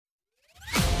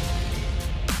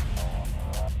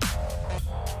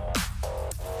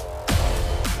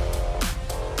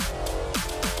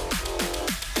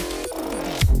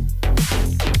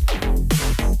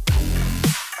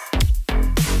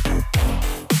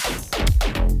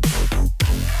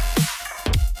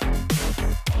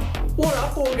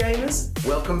guys,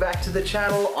 welcome back to the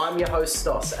channel. I'm your host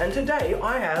Stoss, and today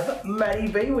I have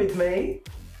Maddie B with me.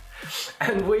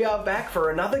 And we are back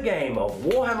for another game of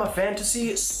Warhammer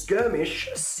Fantasy Skirmish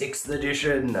 6th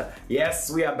edition.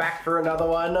 Yes, we are back for another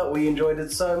one. We enjoyed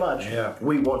it so much. Yeah.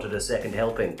 We wanted a second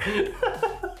helping.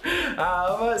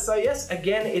 So yes,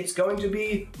 again, it's going to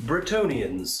be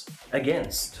Bretonnians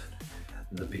against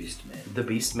the Beastmen. The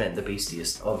Beastmen, the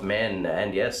beastiest of men,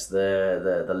 and yes,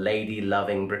 the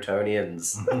lady-loving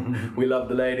Bretonnians. We love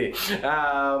the lady.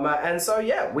 And so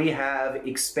yeah, we have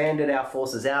expanded our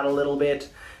forces out a little bit.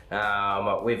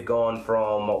 We've gone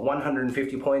from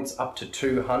 150 points up to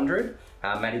 200.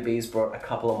 Matty B's brought a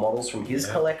couple of models from his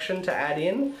collection to add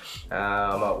in.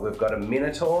 We've got a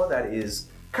Minotaur that is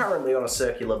currently on a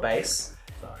circular base.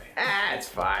 It's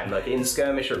fine. Look, in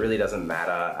Skirmish it really doesn't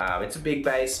matter. It's a big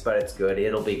base, but it's good.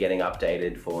 It'll be getting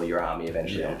updated for your army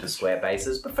eventually onto square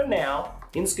bases. But for now,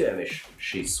 in Skirmish,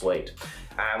 she's sweet.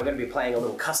 We're going to be playing a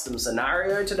little custom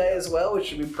scenario today as well, which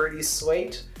should be pretty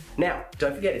sweet. Now,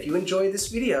 don't forget, if you enjoyed this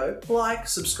video, like,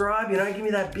 subscribe, give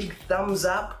me that big thumbs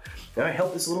up.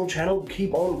 Help this little channel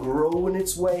keep on growing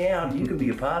its way out. You can be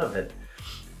a part of it.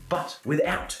 But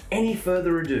without any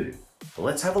further ado,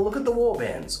 let's have a look at the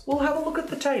warbands. We'll have a look at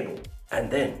the table,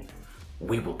 and then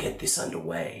we will get this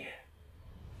underway.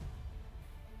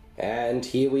 And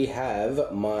here we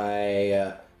have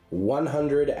my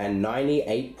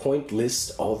 198 point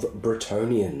list of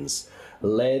Bretonnians,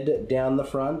 led down the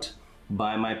front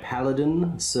by my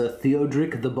Paladin, Sir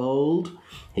Theodric the Bold.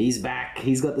 He's back.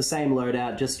 He's got the same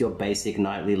loadout, just your basic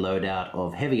knightly loadout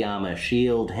of heavy armor,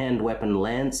 shield, hand weapon,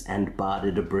 lance, and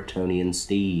barded Bretonnian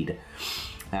steed.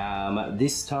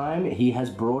 This time he has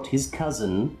brought his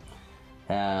cousin,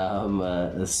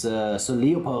 Sir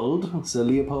Leopold. Sir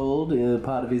Leopold,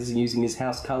 part of his using his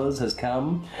house colours, has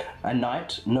come. A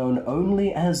knight known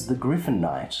only as the Griffin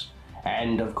Knight.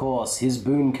 And of course, his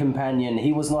boon companion.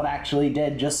 He was not actually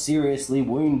dead, just seriously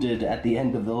wounded at the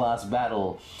end of the last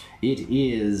battle. It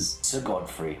is Sir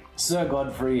Godfrey. Sir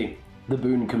Godfrey, the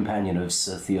boon companion of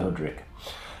Sir Theodric.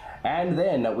 And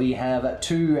then we have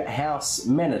two house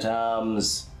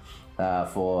men-at-arms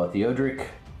for Theodric,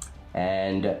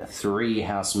 and three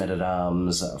house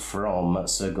men-at-arms from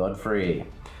Sir Godfrey.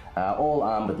 All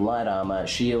armed with light armor,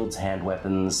 shields, hand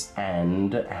weapons,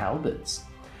 and halberds.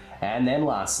 And then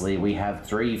lastly, we have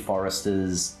three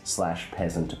foresters /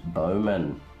 peasant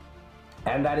bowmen.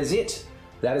 And that is it.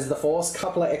 That is the force.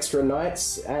 Couple of extra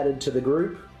knights added to the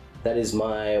group. That is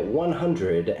my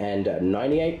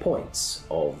 198 points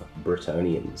of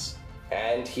Bretonnians.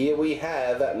 And here we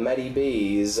have Maddie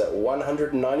B's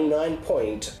 199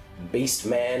 point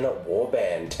Beastman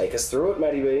warband. Take us through it,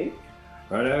 Maddie B.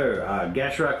 Righto,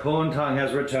 Gashrak Horntongue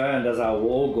has returned as our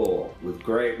Wargore with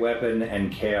great weapon and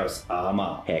chaos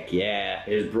armor. Heck yeah.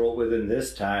 It is brought with him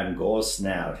this time Gore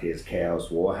Snout, his chaos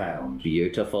warhound.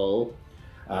 Beautiful.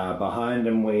 Behind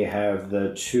him we have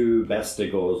the two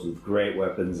Bastigors with great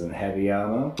weapons and heavy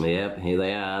armor. Yep, here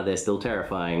they are. They're still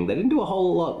terrifying. They didn't do a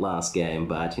whole lot last game,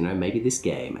 but maybe this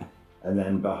game. And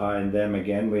then behind them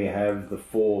again we have the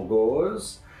four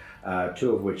Gores.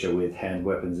 Two of which are with hand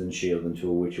weapons and shield, and two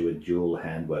of which are with dual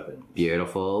hand weapons.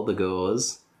 Beautiful, the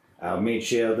Gores. Our meat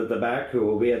shield at the back, who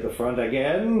will be at the front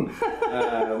again,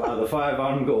 are the five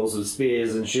Ungors with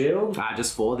spears and shield.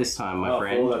 Just four this time, my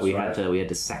friend. We had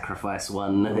to sacrifice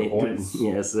one.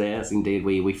 Yes, indeed.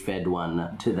 We fed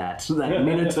one to that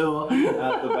Minotaur.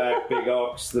 At the back, big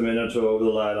ox, the Minotaur with the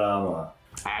light armor.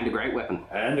 And a great weapon.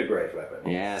 And a great weapon.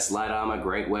 Yes, light armor,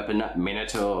 great weapon,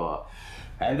 Minotaur.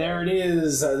 And there it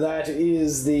is. That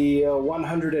is the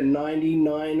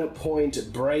 199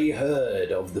 point Bray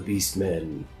Herd of the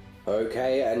Beastmen.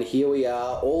 Okay, and here we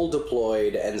are, all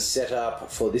deployed and set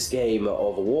up for this game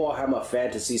of Warhammer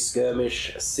Fantasy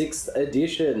Skirmish 6th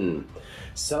edition.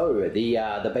 So,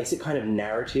 the basic kind of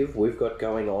narrative we've got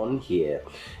going on here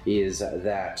is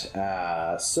that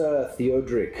Sir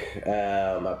Theodric,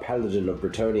 a Paladin of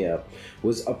Bretonnia,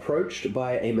 was approached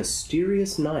by a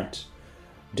mysterious knight,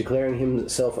 declaring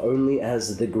himself only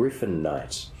as the Griffin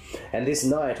Knight. And this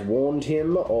knight warned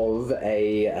him of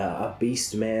a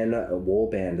Beastman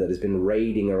warband that has been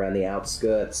raiding around the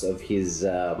outskirts of his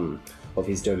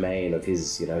domain, of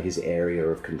his his area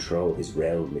of control, his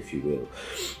realm, if you will.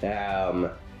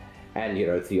 And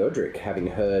Theodric, having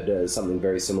heard something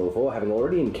very similar before, having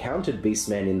already encountered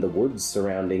Beastmen in the woods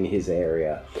surrounding his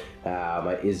area,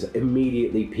 is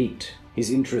immediately piqued. His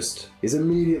interest is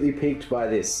immediately piqued by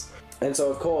this. And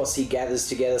so, of course, he gathers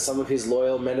together some of his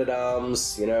loyal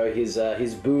men-at-arms,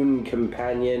 his boon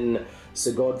companion,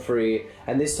 Sir Godfrey,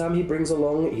 and this time he brings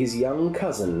along his young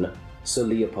cousin, Sir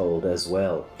Leopold as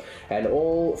well. And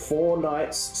all 4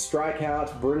 knights strike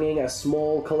out, bringing a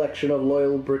small collection of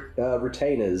loyal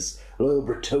Bretonnian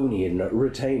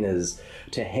retainers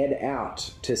to head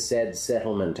out to said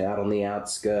settlement out on the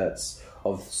outskirts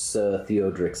of Sir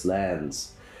Theodric's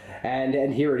lands.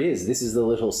 And here it is. This is the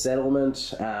little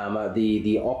settlement.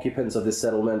 The occupants of this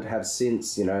settlement have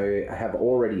since, have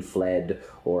already fled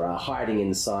or are hiding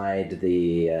inside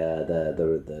the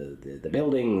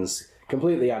buildings,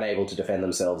 completely unable to defend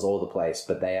thembselves or the place,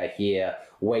 but they are here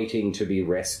waiting to be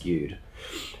rescued.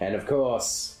 And of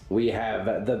course, we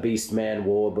have the Beastman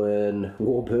warband,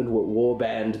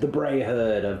 the Bray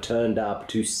Herd have turned up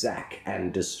to sack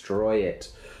and destroy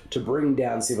it, to bring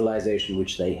down civilization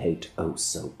which they hate oh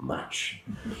so much.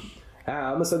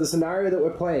 So the scenario that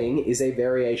we're playing is a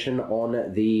variation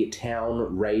on the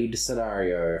town raid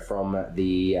scenario from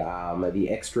the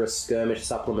extra Skirmish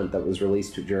supplement that was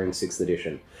released during 6th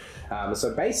edition.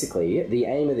 So basically, the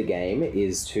aim of the game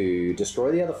is to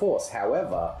destroy the other force.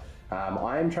 However,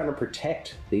 I am trying to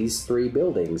protect these 3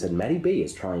 buildings, and Matty B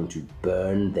is trying to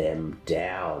burn them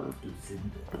down.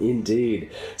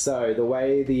 Indeed. So the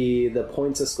way the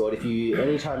points are scored,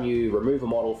 anytime you remove a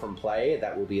model from play,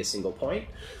 that will be a single point.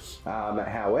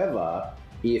 However,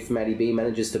 if Matty B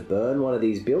manages to burn one of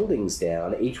these buildings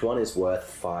down, each one is worth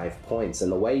 5 points.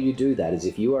 And the way you do that is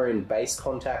if you are in base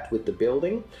contact with the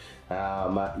building,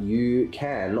 you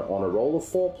can, on a roll of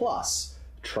 4+,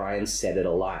 try and set it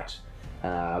alight.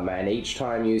 And each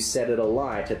time you set it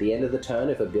alight, at the end of the turn,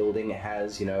 if a building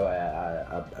has,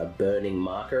 a burning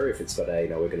marker, if it's got a,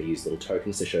 we're going to use little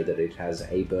tokens to show that it has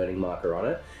a burning marker on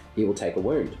it, you will take a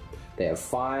wound. They have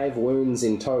 5 wounds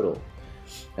in total.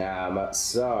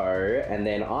 And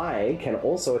then I can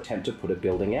also attempt to put a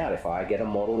building out. If I get a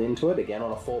model into it, again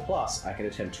on a 4+, I can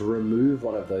attempt to remove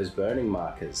one of those burning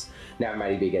markers. Now,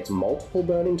 Matty B gets multiple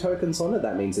burning tokens on it.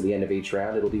 That means at the end of each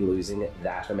round, it'll be losing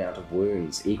that amount of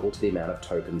wounds, equal to the amount of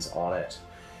tokens on it.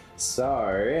 So,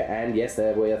 and yes,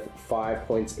 they're worth 5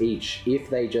 points each. If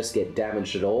they just get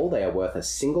damaged at all, they are worth a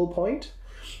single point.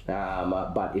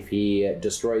 But if he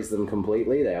destroys them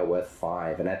completely, they are worth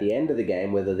 5. And at the end of the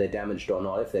game, whether they're damaged or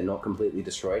not, if they're not completely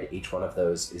destroyed, each one of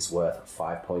those is worth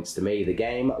 5 points to me. The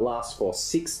game lasts for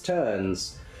 6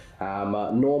 turns.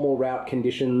 Normal route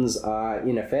conditions are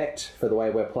in effect for the way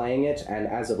we're playing it, and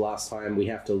as of last time, we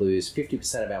have to lose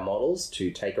 50% of our models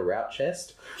to take a route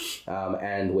chest.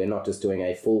 And we're not just doing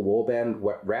a full warband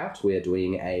route, we're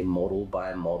doing a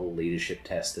model-by-model leadership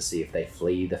test to see if they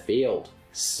flee the field.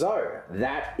 So,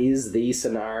 that is the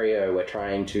scenario. We're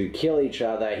trying to kill each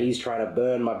other, he's trying to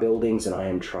burn my buildings, and I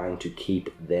am trying to keep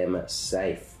them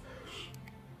safe.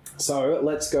 So,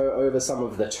 let's go over some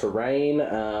of the terrain.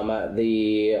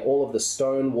 All of the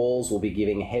stone walls will be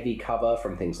giving heavy cover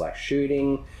from things like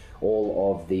shooting.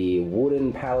 All of the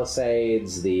wooden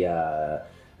palisades, the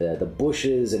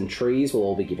bushes and trees will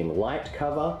all be giving light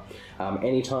cover.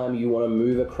 Anytime you want to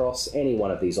move across any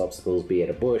one of these obstacles, be it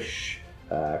a bush,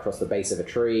 across the base of a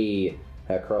tree,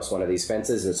 across one of these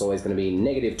fences, it's always going to be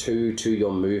 -2 to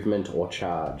your movement or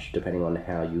charge, depending on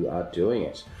how you are doing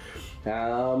it.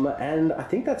 And I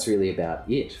think that's really about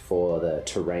it for the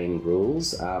terrain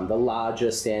rules. The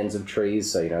larger stands of trees,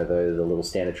 so the little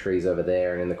stand of trees over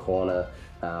there and in the corner,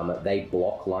 they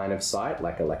block line of sight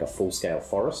like a full-scale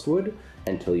forest would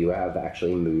until you have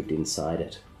actually moved inside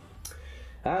it.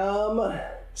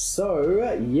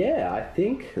 So yeah, I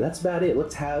think that's about it.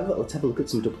 Let's have a look at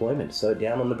some deployment. So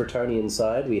down on the Bretonnian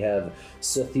side, we have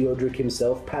Sir Theodric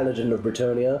himself, Paladin of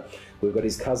Bretonnia. We've got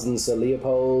his cousin Sir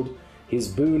Leopold, his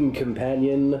boon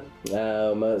companion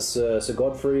Sir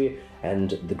Godfrey,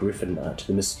 and the Griffin Knight,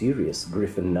 the mysterious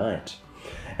Griffin Knight.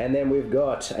 And then we've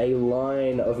got a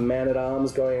line of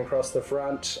man-at-arms going across the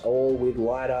front, all with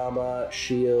light armor,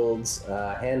 shields,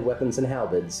 hand weapons, and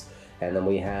halberds. And then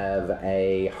we have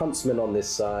a huntsman on this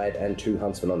side and 2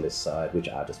 huntsmen on this side, which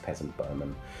are just peasant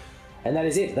bowmen. And that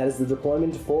is it. That is the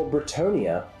deployment for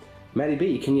Bretonnia. Matty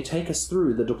B, can you take us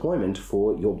through the deployment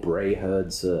for your Bray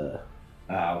Herd, sir?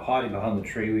 Hiding behind the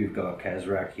tree, we've got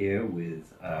Kazrak here with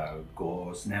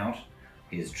Gore Snout,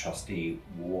 his trusty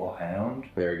warhound.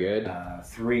 Very good.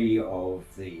 3 of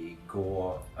the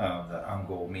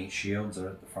Ungor meat shields are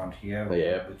at the front here.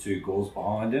 Yeah. The 2 Gors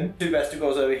behind him. 2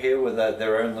 Bastigors over here with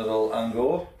their own little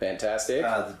Ungor. Fantastic.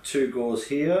 The 2 Gors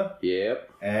here. Yep.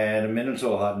 And a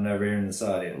Minotaur hiding over here in the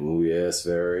side here. Oh yes,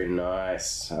 very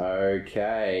nice.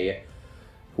 Okay.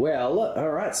 Well,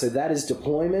 alright, so that is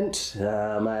deployment.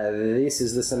 This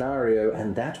is the scenario,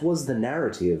 and that was the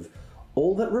narrative.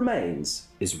 All that remains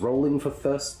is rolling for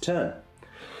first turn.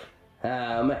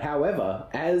 However,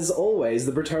 as always,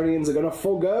 the Bretonnians are going to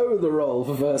forego the roll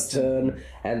for first turn,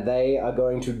 and they are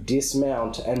going to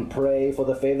dismount and pray for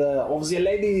the favour of the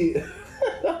lady.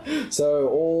 So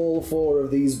all 4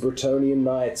 of these Bretonnian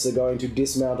knights are going to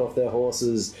dismount off their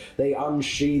horses. They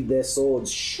unsheathe their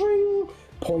swords, shring,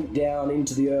 point down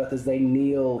into the earth as they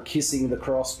kneel, kissing the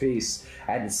crosspiece,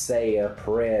 and say a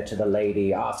prayer to the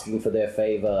lady, asking for their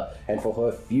favour and for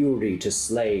her fury to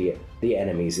slay the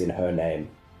enemies in her name.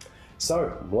 So,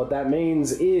 what that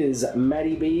means is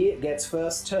Maddie B gets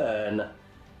first turn,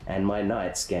 and my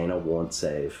knights gain a warrant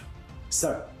save.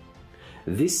 So,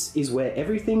 this is where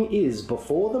everything is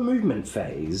before the movement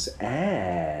phase,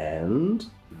 and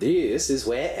this is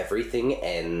where everything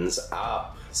ends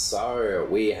up. So,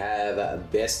 we have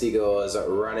Bestigors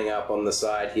running up on the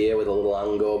side here with a little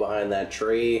Ungor behind that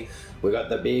tree. We've got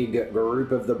the big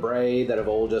group of the Bray that have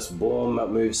all just, boom,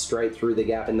 moved straight through the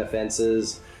gap in the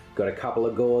fences. Got a couple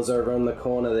of Gors over in the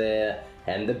corner there,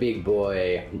 and the big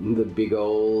boy, the big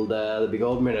old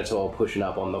Minotaur pushing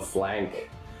up on the flank.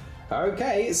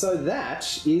 Okay, so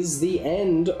that is the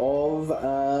end of what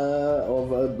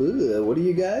are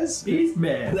you guys?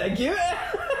 Beastmen. Thank you.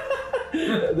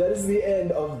 That is the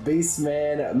end of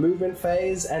Beastman movement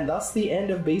phase, and thus the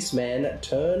end of Beastman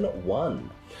turn 1.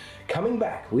 Coming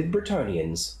back with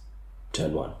Bretonnians,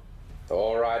 turn 1.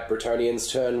 Alright,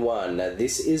 Bretonnians turn 1.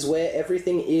 This is where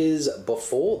everything is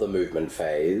before the movement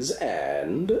phase,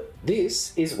 and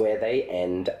this is where they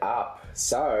end up.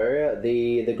 So,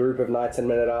 the group of knights and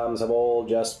men-at-arms have all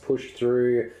just pushed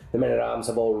through, the men-at-arms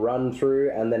have all run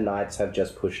through, and the knights have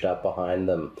just pushed up behind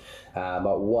them.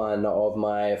 But one of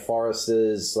my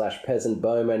foresters / peasant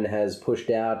bowmen has pushed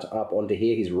out up onto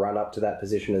here. He's run up to that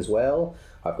position as well.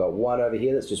 I've got one over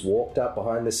here that's just walked up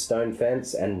behind this stone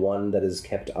fence, and one that has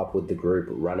kept up with the group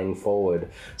running forward.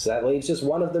 So that leaves just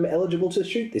one of them eligible to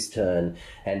shoot this turn,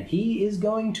 and he is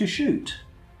going to shoot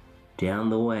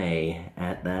down the way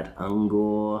at that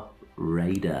Ungor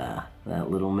Raider.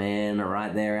 That little man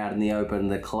right there out in the open,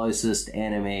 the closest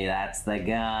enemy, that's the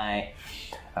guy.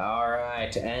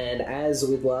 Alright, and as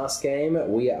with last game,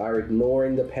 we are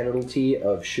ignoring the penalty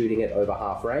of shooting at over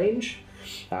half range.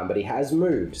 But he has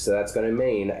moved, so that's going to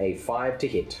mean a 5 to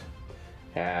hit.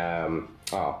 I'm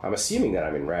assuming that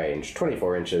I'm in range.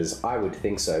 24 inches, I would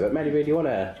think so. But Matty B, do you want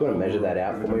to measure that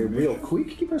out for me real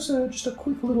quick? Give us just a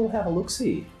quick little have a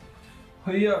look-see.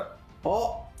 Hiya.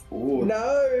 Oh, Ooh,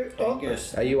 no.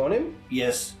 Angus. Are you on him?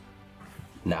 Yes.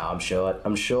 No, I'm short.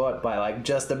 I'm short by like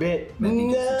just a bit.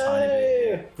 Maybe just a tiny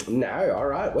bit. Yeah. No,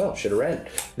 alright, well, should have ran.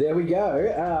 There we go.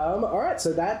 Alright,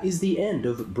 so that is the end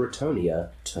of Bretonnia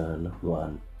turn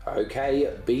 1.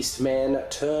 Okay, Beastman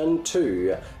turn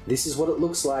 2. This is what it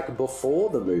looks like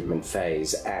before the movement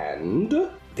phase,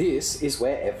 and this is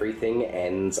where everything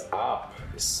ends up.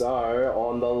 So,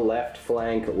 on the left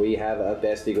flank, we have a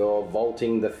Bestigor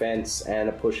vaulting the fence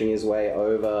and pushing his way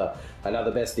over.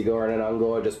 Another Bestigor and an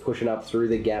Ungor just pushing up through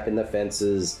the gap in the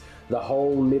fences. The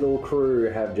whole middle crew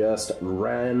have just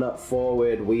ran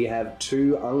forward. We have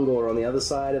 2 Ungor on the other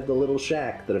side of the little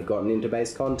shack that have gotten into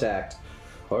base contact.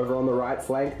 Over on the right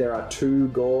flank, there are 2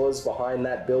 Gors behind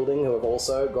that building who have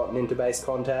also gotten into base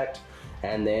contact.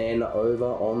 And then over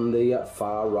on the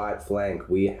far right flank,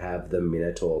 we have the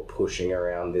Minotaur pushing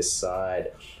around this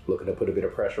side, looking to put a bit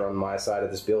of pressure on my side of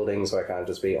this building so I can't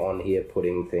just be on here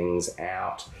putting things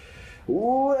out.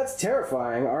 Ooh, that's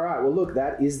terrifying. All right, well, look,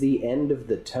 that is the end of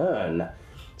the turn.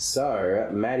 So,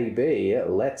 Matty B,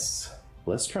 let's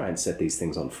try and set these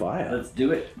things on fire. Let's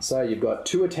do it. So you've got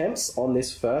 2 attempts on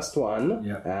this first one.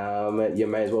 Yep. You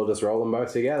may as well just roll them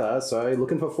both together. So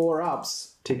looking for 4 ups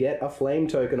to get a flame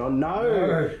token on.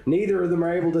 No! Neither of them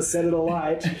are able to set it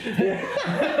alight. Can't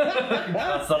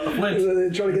stop the flint. They're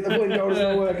trying to get the flint going, it's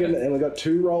not working. And we've got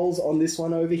 2 rolls on this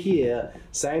one over here.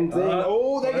 Same thing.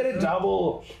 They get a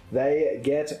double. They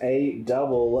get a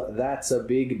double. That's a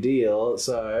big deal.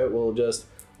 So we'll just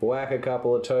whack a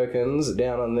couple of tokens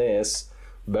down on this.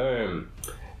 Boom.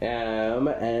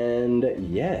 And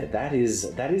yeah, that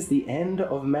is the end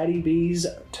of Matty B's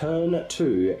turn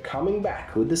 2, coming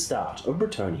back with the start of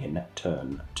Bretonnian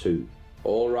turn 2.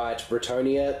 Alright,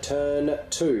 Bretonnia turn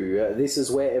 2. This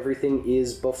is where everything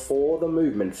is before the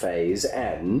movement phase,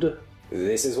 and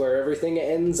this is where everything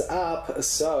ends up.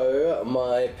 So,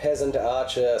 my peasant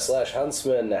archer /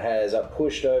 huntsman has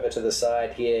pushed over to the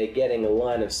side here, getting a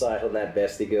line of sight on that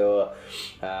Bestigor.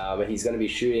 He's going to be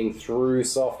shooting through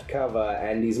soft cover,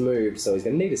 and he's moved, so he's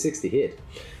going to need a 6 to hit.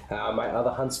 My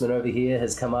other huntsman over here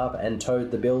has come up and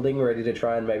towed the building, ready to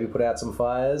try and maybe put out some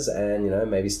fires,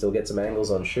 and, maybe still get some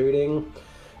angles on shooting.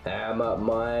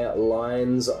 My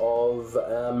lines of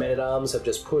men-at-arms have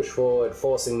just pushed forward,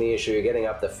 forcing the issue, getting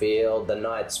up the field. The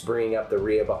knights bringing up the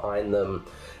rear behind them.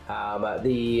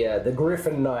 The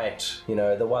Griffin Knight, you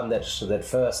know, the one that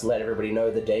first let everybody know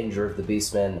the danger of the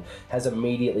Beastmen, has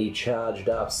immediately charged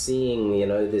up, seeing, you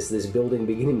know, this building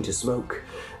beginning to smoke,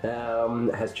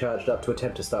 has charged up to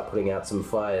attempt to start putting out some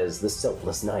fires, the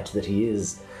selfless knight that he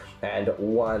is. And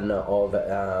one of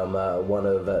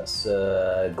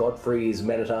Sir Godfrey's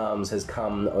men-at-arms has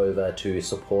come over to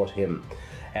support him,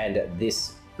 and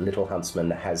this little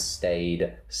huntsman has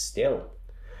stayed still.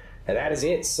 And that is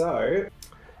it. So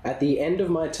at the end of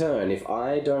my turn, if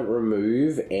I don't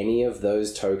remove any of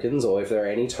those tokens, or if there are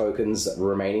any tokens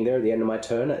remaining there at the end of my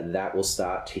turn, that will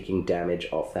start ticking damage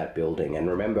off that building. And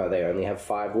remember, they only have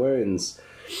 5 wounds,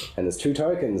 and there's 2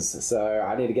 tokens, so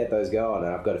I need to get those going,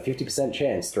 and I've got a 50%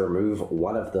 chance to remove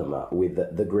one of them with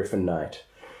the Griffin Knight.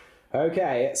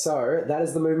 Okay, so that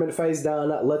is the movement phase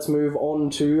done. Let's move on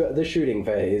to the shooting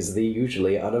phase, the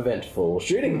usually uneventful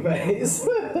shooting phase.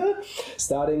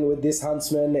 Starting with this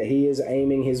huntsman, he is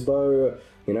aiming his bow,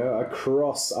 you know,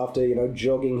 across after, you know,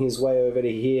 jogging his way over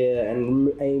to here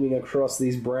and aiming across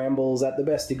these brambles at the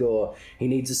Bestigor. He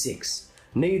needs a 6.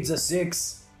 Needs a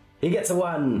 6. He gets a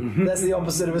 1. That's the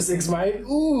opposite of a 6, mate.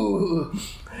 Ooh.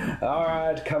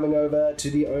 Alright, coming over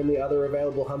to the only other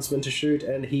available huntsman to shoot,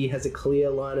 and he has a clear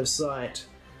line of sight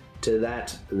to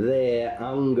that there,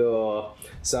 Ungor.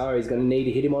 So he's going to need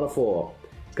to hit him on a 4.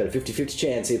 He's got a 50-50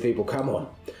 chance here, people. Come on.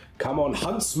 Come on,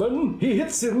 huntsman. He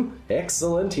hits him.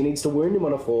 Excellent. He needs to wound him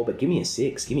on a 4, but give me a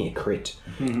 6. Give me a crit.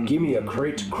 Give me a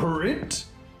crit. Crit?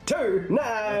 2.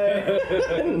 No!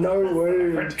 No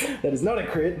wound. That is not a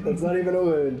crit. That's not even a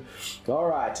wound.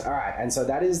 Alright. And so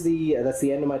that's the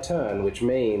end of my turn, which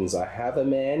means I have a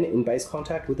man in base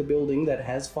contact with a building that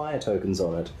has fire tokens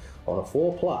on it. On a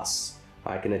 4+,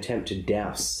 I can attempt to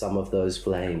douse some of those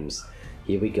flames.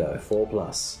 Here we go.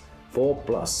 4+.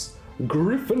 4+.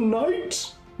 Griffin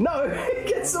Knight! No, he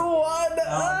gets a 1!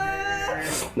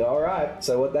 Alright,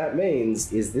 so what that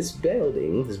means is this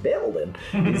building is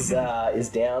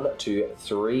down to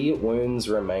 3 wounds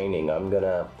remaining.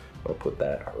 I'll put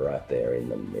that right there in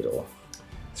the middle.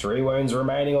 3 wounds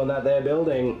remaining on that there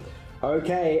building.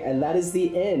 Okay, and that is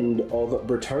the end of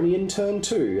Bretonnian turn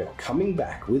 2, coming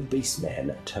back with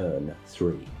Beastman turn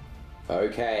 3.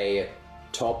 Okay,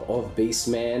 top of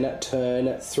Beastman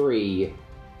turn 3,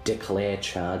 declare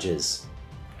charges.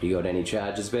 You got any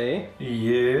charges, B?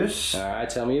 Yes.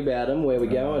 Alright, tell me about them. Where we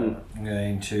going? I'm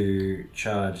going to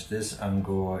charge this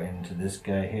Ungor into this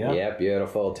guy here. Yeah,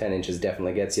 beautiful. 10 inches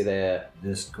definitely gets you there.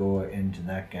 This Gore into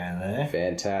that guy there.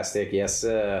 Fantastic. Yes,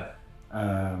 sir.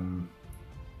 And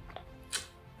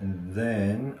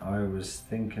then I was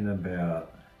thinking about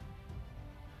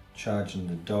charging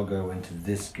the doggo into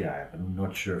this guy, but I'm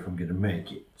not sure if I'm going to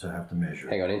make it, so I have to measure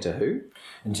it. Hang on, into who?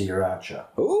 Into your archer.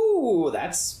 Ooh,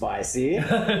 that's spicy.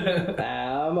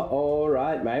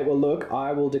 Alright, mate. Well, look,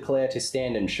 I will declare to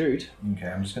stand and shoot. Okay,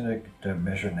 I'm just going to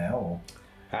measure now, or?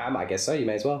 I guess so. You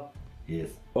may as well.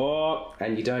 Yes. Oh,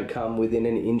 and you don't come within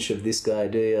an inch of this guy,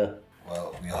 do you?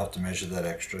 Well, we'll have to measure that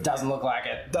extra. Doesn't look like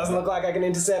it. Doesn't look like I can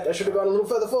intercept. I should have gone a little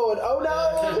further forward. Oh, no!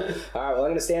 Alright, well,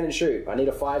 I'm going to stand and shoot. I need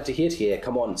a 5 to hit here.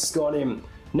 Come on, score him.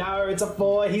 No, it's a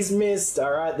 4. He's missed.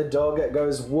 Alright, the dog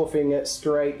goes woofing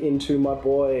straight into my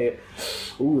boy.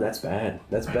 Ooh, that's bad.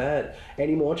 That's bad.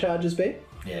 Any more charges, B?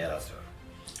 Yeah, that's right.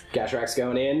 Gashrak's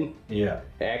going in. Yeah.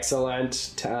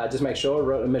 Excellent. Just make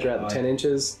sure, measure out the 10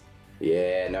 inches.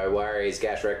 Yeah, no worries.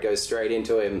 Gashrak goes straight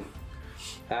into him.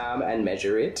 And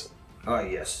measure it. Oh,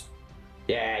 yes.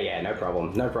 Yeah, no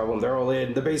problem. No problem. They're all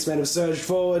in. The Beastmen have surged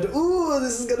forward. Ooh,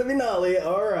 this is going to be gnarly.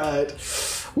 Alright.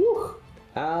 Woo.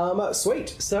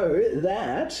 Sweet. So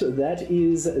that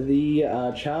is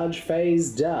the charge phase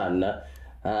done.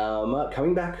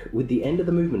 Coming back with the end of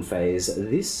the movement phase,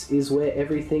 this is where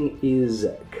everything is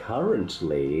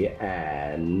currently,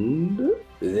 and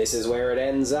this is where it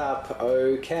ends up.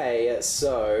 Okay,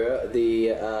 so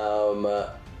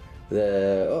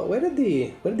where did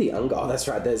the Ungor? Oh, that's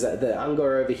right. There's the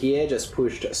Ungor over here just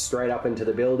pushed straight up into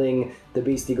the building. The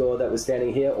Beastigor that was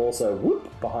standing here also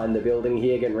whoop behind the building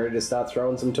here, getting ready to start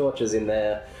throwing some torches in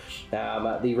there.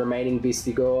 The remaining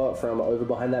Beastigor from over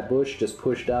behind that bush just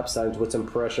pushed up, starting to put some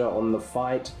pressure on the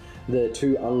fight. The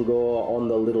 2 Ungor on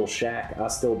the little shack are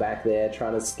still back there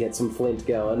trying to get some flint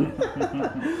going.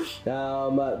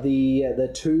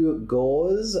 The 2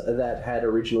 Gors that had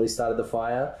originally started the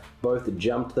fire both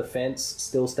jumped the fence,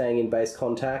 still staying in base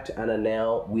contact, and are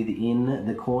now within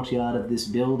the courtyard of this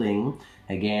building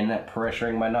Again,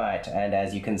 pressuring my knight, and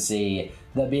as you can see,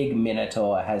 the big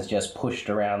Minotaur has just pushed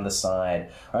around the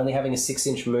side, only having a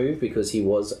 6-inch move because he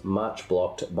was much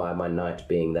blocked by my knight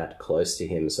being that close to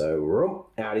him, so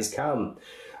out he's come.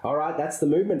 Alright, that's the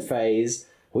movement phase.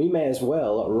 We may as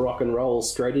well rock and roll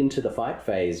straight into the fight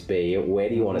phase, B. Where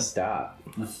do you want to start?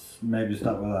 Let's maybe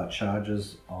start with our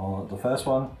charges on the first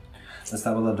one. Let's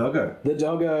start with the doggo. The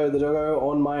doggo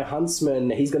on my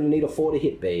huntsman. He's going to need a 4 to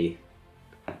hit, B.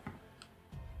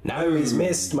 No, he's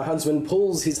missed. My huntsman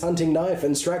pulls his hunting knife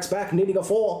and strikes back, needing a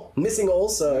 4. Missing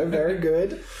also. Very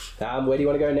good. Where do you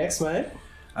want to go next, mate?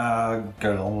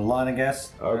 Go along the line, I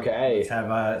guess. Okay. Let's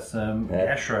have some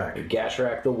Gashrak.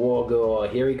 Gashrak the Wargore.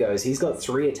 Here he goes. He's got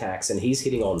 3 attacks and he's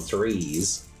hitting on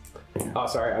 3s. Oh,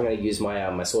 sorry. I'm going to use my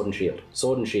my sword and shield.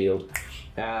 Sword and shield.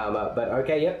 But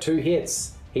okay, yep, 2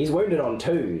 hits. He's wounded on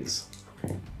 2s.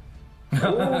 Ooh,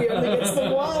 he only gets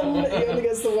the 1. He only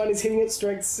gets the 1. He's hitting at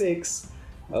strength 6.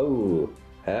 Oh,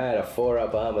 alright, a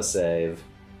 4-up armor save.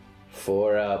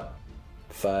 4 up,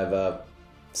 5 up,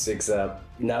 6 up.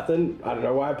 Nothing. I don't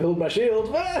know why I pulled my shield.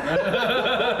 So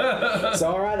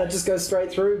alright, that just goes straight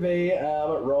through me.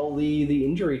 Roll the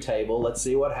injury table. Let's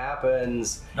see what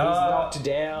happens. He's knocked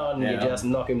down. Yeah. You just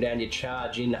knock him down. You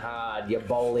charge in hard. You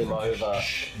bowl him over.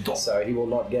 So he will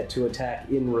not get to attack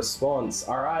in response.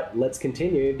 Alright, let's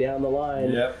continue down the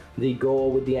line. Yep. The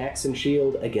Gore with the axe and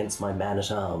shield against my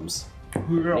man-at-arms.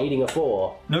 Needing a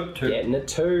 4. Nope, 2. Getting a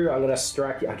 2. I'm going to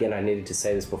strike. Again, I needed to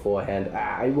say this beforehand.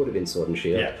 It would have been sword and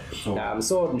shield. Yeah.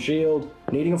 Sword and shield.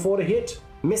 Needing a 4 to hit.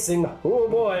 Missing. Oh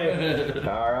boy.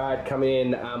 Alright, come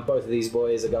in. Both of these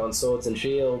boys are going swords and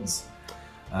shields.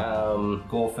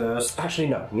 Gore first. Actually,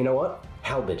 no. You know what?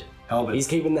 Halberd. Halberd. He's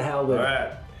keeping the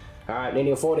halberd. Alright,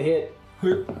 needing a 4 to hit.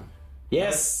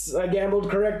 Yes, I gambled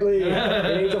correctly. He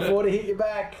needs a 4 to hit you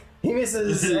back. He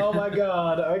misses. Oh my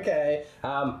god. Okay.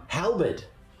 Halberd.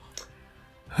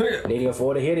 Needing a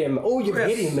 4 to hit him. Oh, you've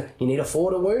hit him. You need a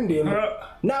 4 to wound him.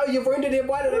 No, you've wounded him.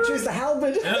 Why did I choose the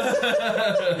halberd?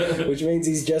 Which means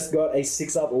he's just got a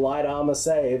 6-up light armor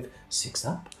save. 6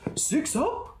 up? 6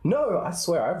 up? No, I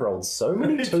swear I've rolled so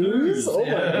many 2s. Oh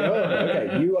my god.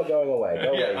 Okay, you are going away.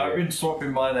 Go away. I've been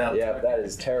swapping mine out. Yeah, that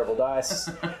is terrible dice.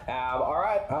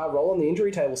 Alright, roll on the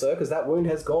injury table, sir, because that wound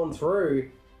has gone through.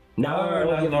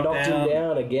 No, you've knocked him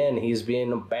down again. He's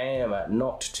been, bam,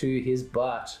 knocked to his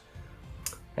butt.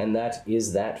 And that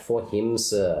is that for him,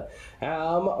 sir.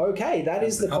 Okay, that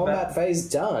is the combat phase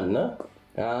done.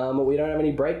 We don't have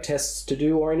any break tests to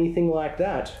do or anything like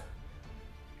that.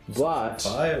 But...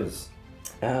 Fires.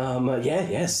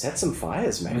 Yeah, set some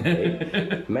fires,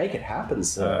 maybe. Make it happen,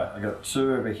 sir. I got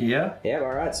 2 over here. Yeah,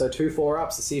 alright, so 2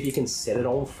 4-ups to see if you can set it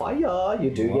on fire. You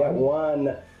do get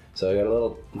 1. So we got a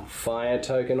little fire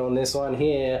token on this one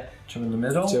here. 2 in the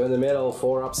middle. 2 in the middle.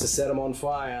 4-ups to set them on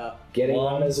fire. Getting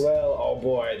 1 as well. Oh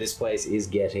boy, this place is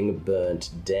getting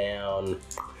burnt down.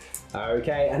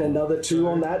 Okay, and another 2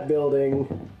 on that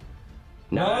building.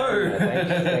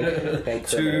 No. Thank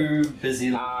Too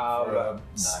busy for a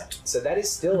night. So that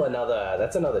is still another.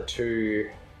 That's another 2.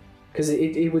 Because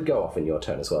it would go off in your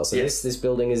turn as well. So this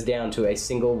building is down to a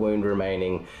single wound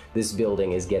remaining. This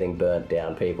building is getting burnt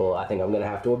down, people. I think I'm going to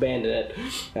have to abandon it.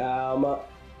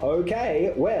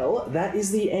 Okay, well, that is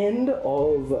the end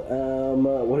of,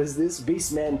 what is this?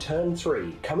 Beastman turn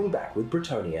 3. Coming back with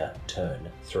Bretonnia turn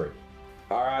 3.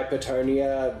 Alright,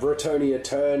 Bretonnia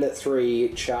turn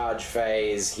 3 charge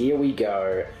phase. Here we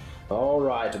go.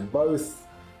 Alright, both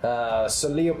Sir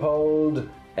Leopold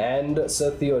and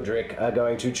Sir Theodric are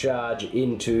going to charge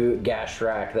into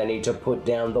Gashrak. They need to put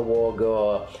down the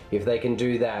Wargore. If they can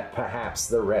do that, perhaps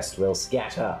the rest will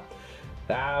scatter.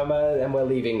 And we're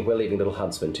leaving little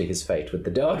Huntsman to his fate with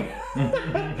the dog.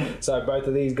 So both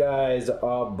of these guys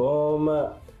are boom,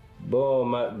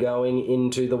 going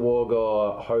into the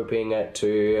Wargore, hoping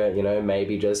to,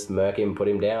 maybe just murk him, put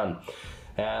him down.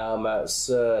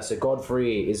 Sir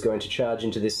Godfrey is going to charge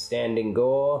into this standing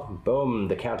gore. Boom,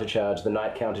 the countercharge, the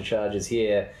knight countercharge is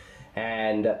here.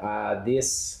 And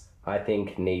this, I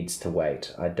think, needs to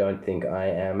wait. I don't think I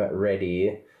am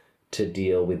ready to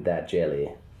deal with that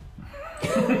jelly.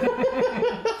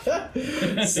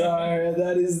 So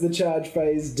that is the charge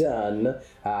phase done.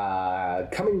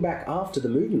 Coming back after the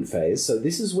movement phase, so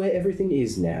this is where everything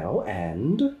is now,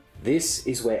 and this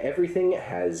is where everything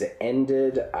has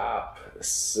ended up.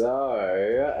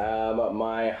 So,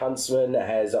 my huntsman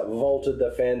has vaulted the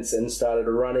fence and started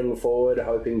running forward,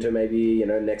 hoping to maybe,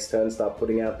 next turn start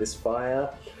putting out this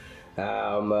fire.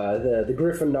 The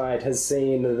Griffin Knight has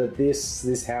seen that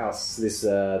this house,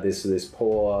 this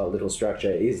poor little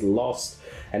structure is lost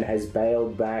and has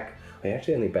bailed back he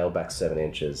actually only bailed back 7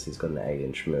 inches. He's got an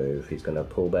 8-inch move. He's going to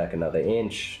pull back another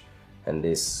inch, and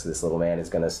this little man is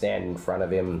going to stand in front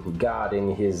of him,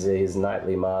 guarding his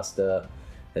knightly master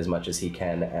as much as he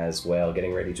can as well,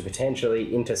 getting ready to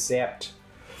potentially intercept.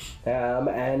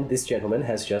 And this gentleman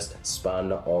has just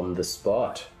spun on the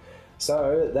spot.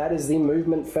 So that is the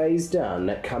movement phase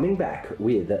done. Coming back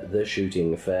with the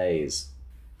shooting phase.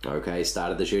 Okay,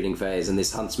 started the shooting phase, and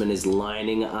this huntsman is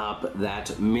lining up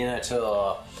that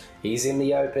Minotaur. He's in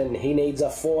the open. He needs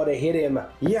a 4 to hit him.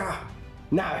 Yeah.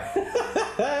 No.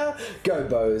 Go,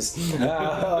 bows.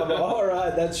 All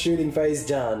right, that's shooting phase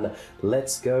done.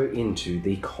 Let's go into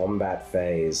the combat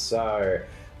phase. So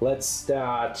let's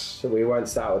start. We won't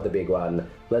start with the big one.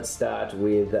 Let's start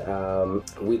with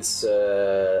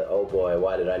Sir. Oh boy,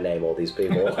 why did I name all these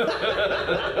people?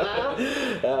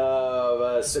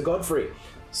 Sir Godfrey.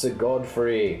 Sir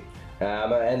Godfrey.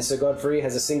 And Sir Godfrey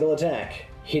has a single attack,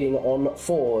 hitting on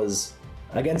 4s.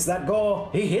 Against that gore,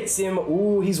 he hits him.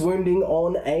 Ooh, he's wounding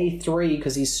on a 3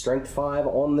 because he's strength 5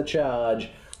 on the charge.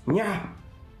 Yeah.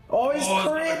 Oh, he's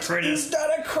crit! He's done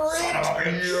a crit!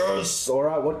 Yes!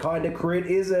 Alright, what kind of crit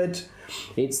is it?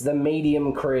 It's the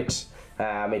medium crit.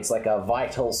 It's like a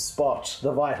vital spot.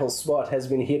 The vital spot has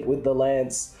been hit with the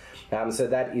lance. So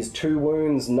that is 2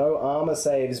 wounds, no armor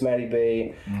saves, Matty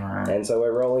B. Right. And so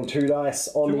we're rolling 2 dice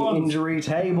on the injury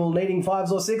table, needing 5s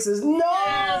or 6s.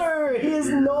 No! He is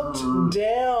knocked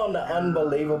down.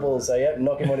 Unbelievable. So, yep,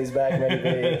 knock him on his back, Matty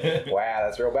B. Wow,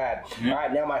 that's real bad. All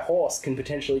right, now my horse can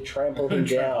potentially trample him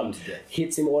down.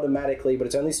 Hits him automatically, but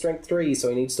it's only strength 3, so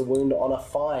he needs to wound on a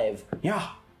 5. Yeah.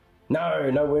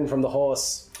 No wound from the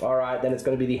horse. All right, then it's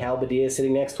going to be the halberdier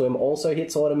sitting next to him. Also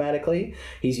hits automatically.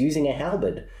 He's using a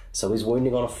halberd, so he's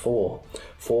wounding on a 4.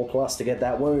 4+ to get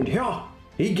that wound. Yeah,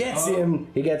 he gets him.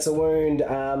 He gets a wound.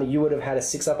 You would have had a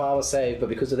 6-up armor save, but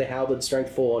because of the halberd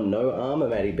strength 4, no armor,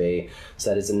 Matty B.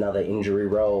 So that is another injury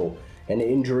roll. An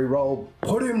injury roll.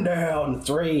 Put him down.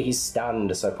 3. He's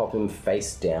stunned, so pop him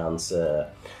face down,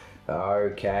 sir.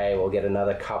 Okay, we'll get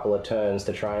another couple of turns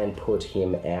to try and put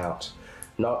him out.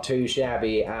 Not too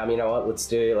shabby. You know what? Let's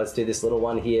do this little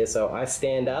one here. So I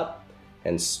stand up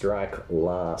and strike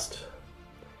last.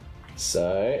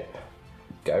 So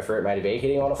go for it, Matty B.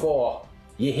 Hitting on a 4.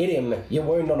 You hit him. You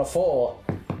wound on a 4.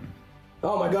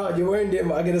 Oh my god, you wound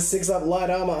him. I get a 6-up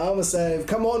light armor save.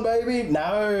 Come on, baby.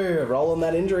 No. Roll on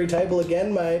that injury table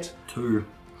again, mate. 2.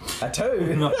 A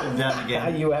 2? Knocked him down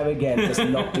again. You have again. Just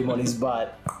knocked him on his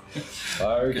butt.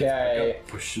 Okay,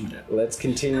 let's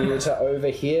continue to over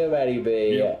here, Matty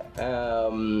B. Yep.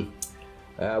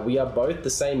 We are both the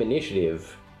same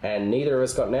initiative, and neither of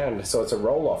us got named, so it's a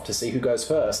roll-off to see who goes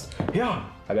first. Yeah,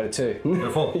 I got a 2.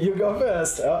 You go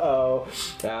first. Uh-oh.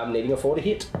 Needing a 4 to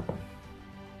hit.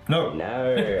 No.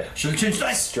 No. Should have changed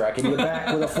dice. Striking the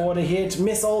back with a 4 to hit.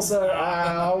 Miss also.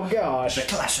 Oh, gosh. The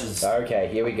clashes. Okay,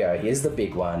 here we go. Here's the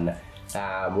big one.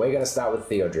 We're going to start with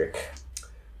Theodric.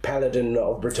 Paladin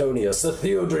of Bretonnia, Sir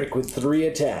Theodric with 3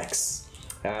 attacks.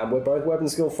 We're both weapon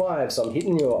skill 5, so I'm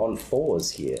hitting you on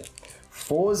 4s here.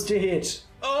 4s to hit.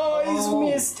 Oh,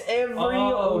 he's missed every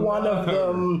one of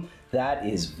them. That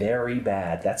is very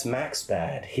bad. That's max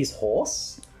bad. His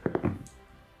horse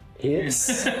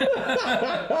hits.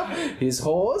 His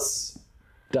horse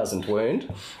doesn't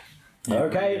wound.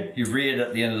 Okay. You reared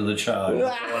at the end of the charge.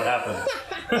 That's what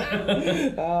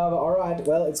happened. Alright,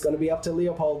 well, it's going to be up to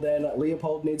Leopold then.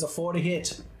 Leopold needs a 4 to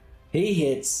hit. He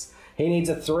hits. He needs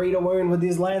a 3 to wound with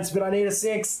his lance, but I need a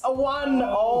 6. A 1!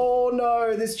 Oh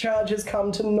no, this charge has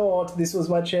come to naught. This was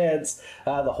my chance.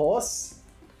 The horse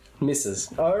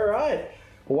misses. Alright.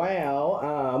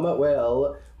 Wow.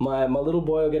 Well, my little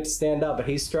boy will get to stand up, but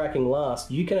he's striking last.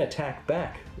 You can attack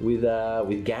back with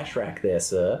Gashrak there,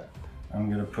 sir. I'm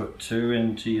going to put 2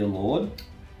 into your lord.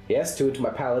 Yes, 2 into my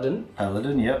paladin.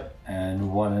 Paladin, yep.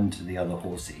 And 1 into the other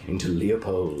horsey. Into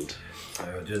Leopold. So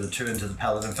I'll do the 2 into the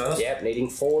paladin first. Yep, needing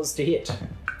 4s to hit.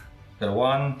 Got a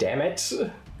 1. Damn it.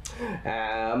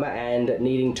 And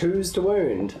needing 2s to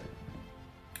wound.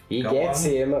 He gets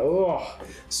him. Oh,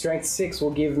 strength 6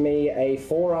 will give me a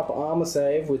 4-up armor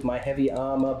save with my heavy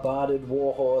armor, barded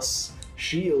warhorse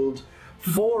shield.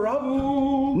 4-up?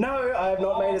 No, I have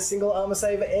not made a single armor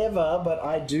save ever, but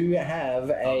I do have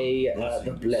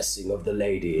the blessing of the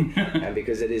lady. And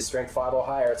because it is strength 5 or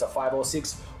higher, it's a 5 or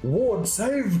 6 ward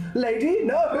save, lady.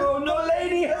 No, the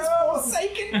lady has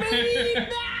forsaken me.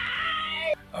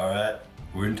 No! Alright,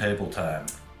 wound table time.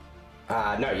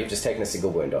 No, you've just taken a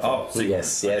single wound off him. Oh,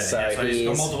 yes. Okay, So he's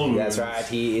got multiple wounds. That's right.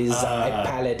 He is a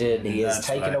paladin. He has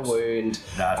taken a wound.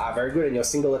 Very good. And your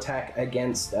single attack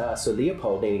against Sir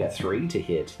Leopold, needing a 3 to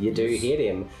hit. You do hit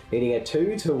him, needing a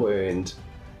 2 to wound.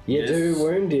 You do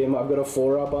wound him. I've got a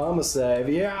 4-up armor save.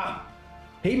 Yeah.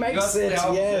 He makes it.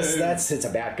 Yes, it's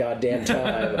about goddamn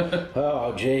time.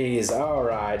 Oh, jeez. All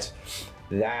right.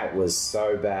 That was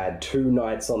so bad. 2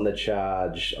 knights on the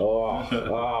charge.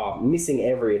 Oh, missing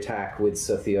every attack with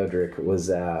Sir Theodric was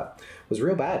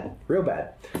real bad. Real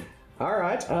bad. All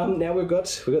right, now we've got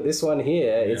this one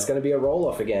here. Yeah. It's going to be a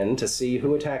roll-off again to see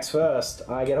who attacks first.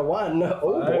 I get a 1.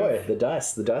 Oh boy, the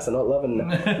dice are not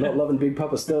loving Big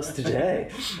Papa Stuss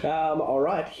today. All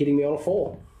right, hitting me on a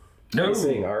 4. No.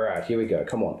 All right, here we go.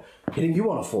 Come on, hitting you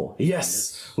on a 4.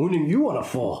 Yes, wounding you on a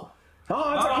 4.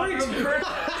 Oh, it's a crit.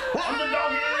 I'm the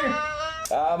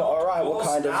doggy. All right,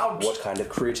 what kind of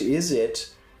crit is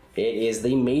it? It is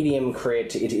the medium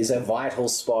crit. It is a vital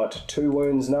spot. 2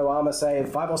 wounds, no armor save.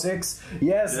 5 or 6.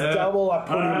 Yes, double. I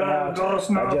put him out.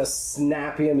 I just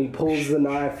snap him. He pulls the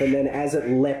knife, and then as it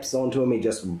leaps onto him, he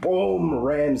just boom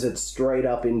rams it straight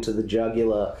up into the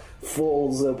jugular.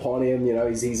 Falls upon him. You know,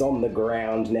 he's on the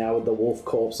ground now with the wolf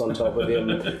corpse on top of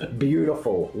him.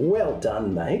 Beautiful. Well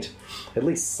done, mate. At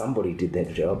least somebody did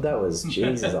their job. That was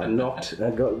Jesus. I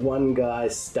got one guy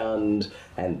stunned,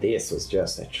 and this was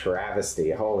just a travesty.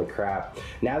 Holy crap.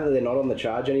 Now that they're not on the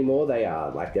charge anymore, they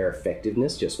are, like, their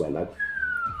effectiveness just went like...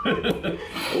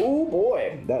 Oh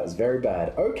boy, that was very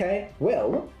bad. Okay,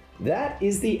 well, that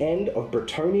is the end of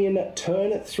Bretonnian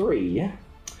turn 3,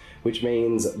 which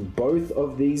means both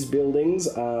of these buildings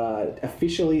are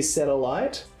officially set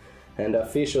alight, and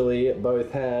officially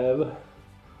both have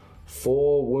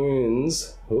 4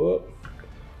 wounds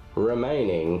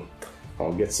remaining.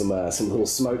 I'll get some little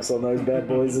smokes on those bad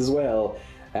boys as well.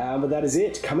 But that is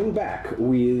it. Coming back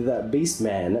with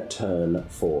Beastman turn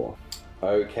 4.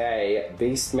 Okay,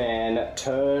 Beastman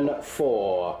turn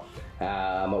 4.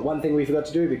 One thing we forgot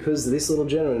to do, because this little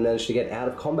gentleman managed to get out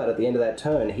of combat at the end of that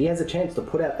turn, he has a chance to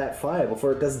put out that fire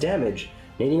before it does damage,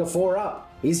 needing a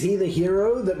 4-up. Is he the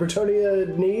hero that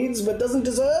Bretonnia needs but doesn't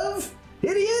deserve?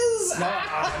 It is!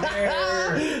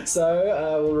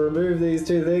 So, we'll remove these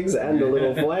 2 things and a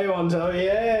little flame on top.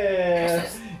 Yeah!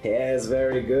 Yes,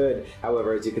 very good.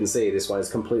 However, as you can see, this one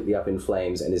is completely up in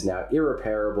flames and is now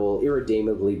irreparable,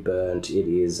 irredeemably burnt. It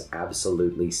is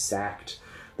absolutely sacked.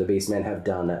 The Beastmen have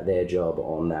done their job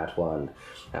on that one.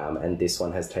 And this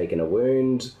one has taken a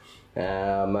wound.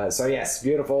 So yes,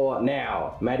 beautiful.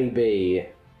 Now, Matty B,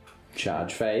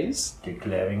 charge phase.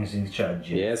 Declaring his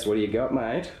charge. Yes, what do you got,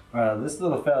 mate? This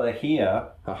little fella here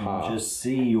can just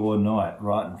see your knight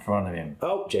right in front of him.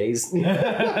 Oh, jeez.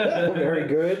 Very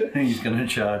good. He's going to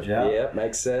charge out. Yep,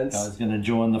 makes sense. He's going to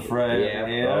join the fray.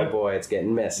 Yeah. Oh boy, it's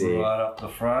getting messy. Right up the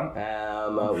front.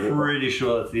 I'm pretty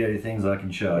sure that's the only things I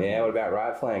can charge. Yeah, what about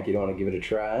right flank? You don't want to give it a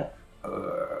try?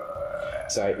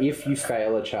 So if you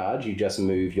fail a charge, you just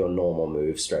move your normal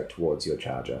move straight towards your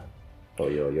charger. Or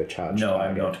your charge. No, target.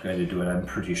 I'm not going to do it. I'm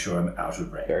pretty sure I'm out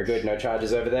of range. Very good. No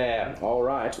charges over there. All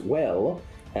right. Well,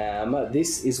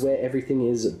 this is where everything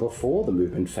is before the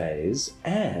movement phase,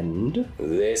 and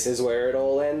this is where it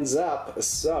all ends up.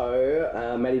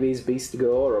 So, Matty B's Beastigore,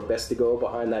 or Bestigore,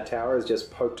 behind that tower has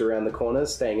just poked around the corner,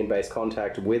 staying in base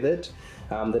contact with it.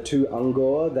 The 2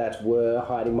 Ungor that were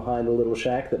hiding behind the little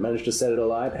shack that managed to set it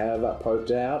alight have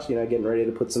poked out, you know, getting ready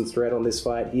to put some threat on this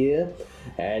fight here.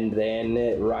 And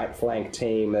then right flank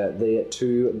team, the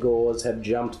 2 Gors have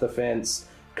jumped the fence,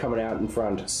 coming out in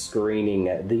front, screening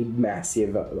the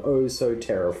massive, oh so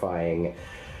terrifying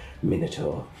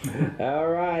Minotaur.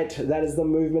 Alright, that is the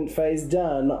movement phase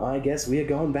done. I guess we are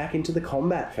going back into the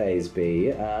combat phase, B.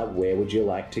 Where would you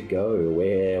like to go?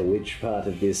 Which part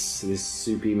of this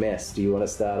soupy mess do you want to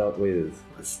start up with?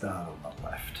 Let's start on the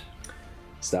left.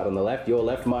 Start on the left, your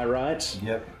left, my right?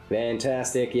 Yep.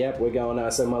 Fantastic, yep, we're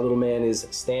going, so my little man is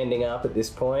standing up at this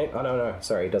point. Oh, no,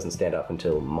 sorry, he doesn't stand up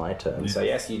until my turn. Yes. So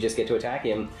yes, you just get to attack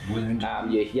him. Wound.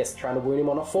 Yes, trying to wound him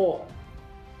on a 4.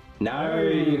 No,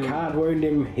 you can't wound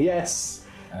him. Yes.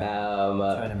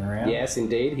 Turn him around. Yes,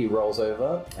 indeed. He rolls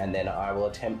over, and then I will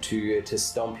attempt to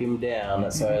stomp him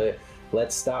down. So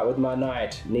let's start with my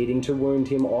knight, needing to wound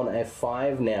him on a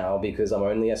 5 now, because I'm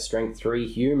only a strength 3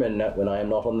 human when I am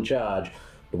not on the charge.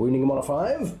 Wounding him on a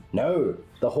 5? No.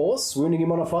 The horse, wounding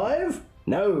him on a 5?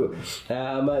 No.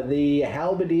 The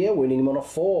halberdier, wounding him on a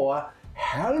 4.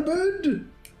 Halberd?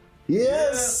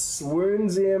 Yes!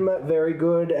 Wounds him, very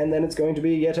good, and then it's going to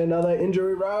be yet another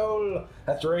injury roll.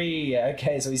 A 3.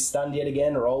 Okay, so he's stunned yet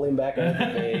again. Roll him back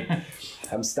over me.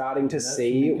 I'm starting to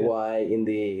see why in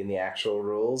the actual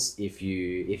rules, if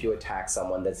you attack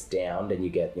someone that's downed and you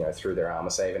get, you know, through their armor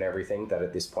save and everything, that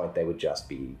at this point they would just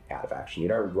be out of action. You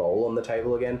don't roll on the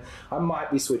table again. I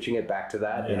might be switching it back to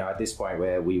that. You know, at this point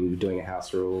where we were doing a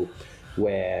house rule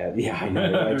where, yeah, I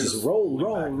know, I just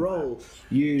roll.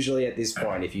 Usually at this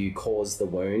point, if you cause the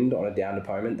wound on a downed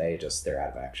opponent, they're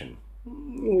out of action.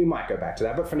 We might go back to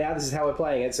that, but for now, this is how we're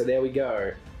playing it, so there we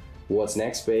go. What's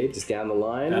next, Speed? Just down the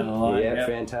line? Yeah, yep.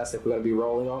 Fantastic. We're going to be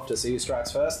rolling off to see who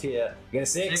strikes first here. You get a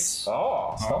 6.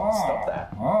 Oh, stop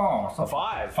that. Oh, a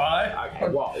 5. 5? Okay,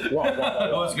 whoa.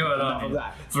 What's going on? Of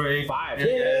that. 3. 5.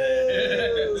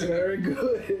 Yes, very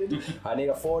good. I need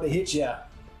a 4 to hit you.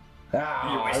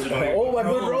 All my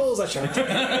good rolls. I shall take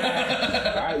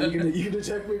Alright, you can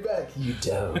attack me back. You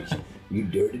dog. You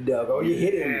dirty dog. Oh, you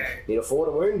hit him. Need a 4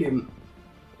 to wound him.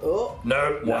 Oh.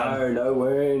 No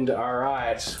wound.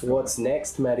 Alright. What's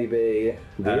next, Matty B?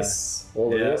 This?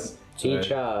 All of this? He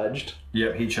charged.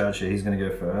 Yep, he charged. He's going to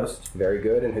go first. Very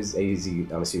good. And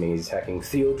I'm assuming he's attacking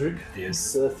Theodric.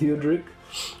 Sir Theodric.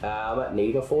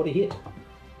 Need a 4 to hit.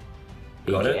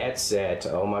 He gets it.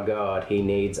 Oh my god. He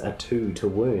needs a 2 to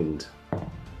wound.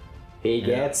 He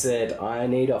gets it. I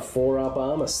need a 4-up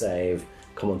armor save.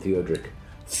 Come on, Theodric.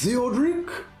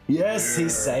 Theodric? Yes, he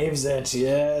saves it.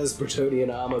 Yes,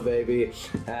 Bretonnian armor, baby.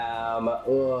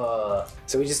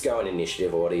 So we just go in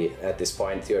initiative order at this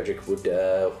point. Theodric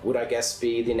would I guess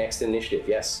be the next initiative?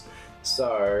 Yes.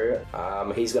 So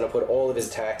he's going to put all of his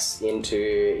attacks into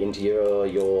your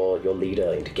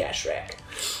leader, into Gashrak.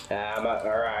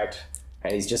 All right,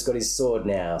 and he's just got his sword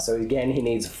now. So again, he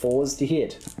needs 4s to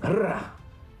hit.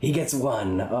 He gets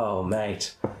 1. Oh,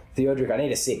 mate. Theodric, I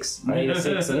need a 6. I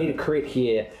need a crit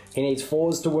here. He needs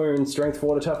 4s to wound, strength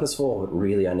 4 to toughness 4. But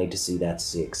really, I need to see that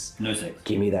 6. No 6.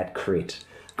 Give me that crit.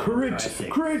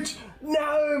 Crit!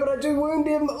 No, but I do wound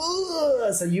him.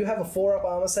 Ugh. So you have a 4-up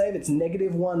armor save. It's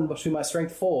 -1 to my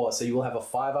strength 4. So you will have a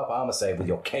 5-up armor save with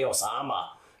your chaos armor.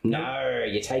 No,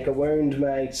 you take a wound,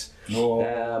 mate.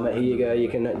 Here you go. You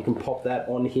can pop that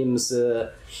on him,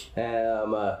 sir.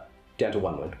 Down to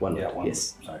 1 wound. 1 wound.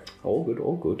 Yes. Sorry. All good.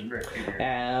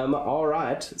 All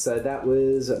right. So that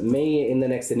was me in the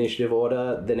next initiative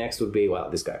order. The next would be, well,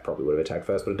 this guy probably would have attacked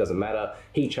first, but it doesn't matter.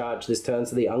 He charged this turn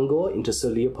to the Ungor into Sir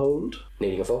Leopold,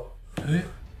 needing a 4.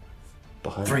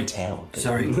 Behind 3 town.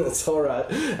 Sorry. That's all right.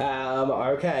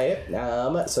 Okay.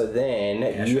 So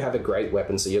then you have a great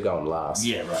weapon, so you're going last.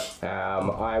 Yeah, right.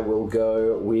 I will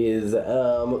go with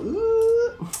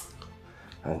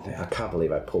I can't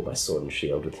believe I pulled my sword and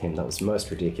shield with him. That was most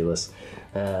ridiculous.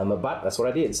 But that's what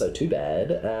I did, so too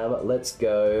bad. Let's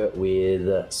go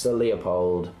with Sir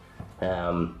Leopold.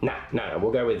 No,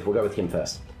 we'll go with him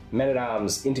first.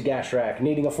 Men-at-Arms into Gashrak,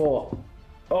 needing a 4.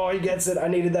 Oh, he gets it. I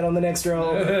needed that on the next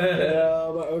roll.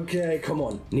 Okay, come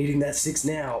on. Needing that 6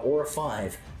 now, or a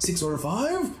 5. 6 or a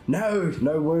 5? No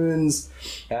wounds.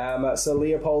 So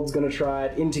Leopold's going to try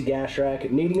it into Gashrak,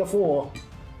 needing a 4.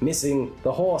 Missing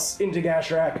the horse into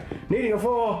Gashrak, needing a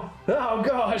 4. Oh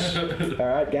gosh!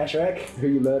 Alright, Gashrak, who are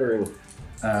you murdering?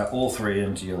 All 3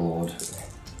 into your lord.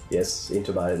 Yes,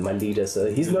 into my leader, so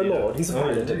he's no lord, he's a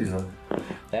pilot.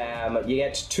 You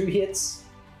get 2 hits.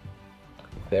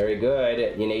 Very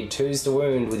good. You need 2s to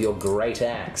wound with your great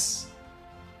axe.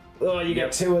 Oh, you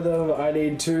get 2 of them. I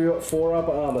need 2 4-up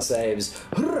armor saves.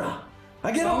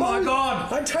 I get a my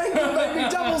god! I take it, baby!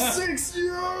 Double 6!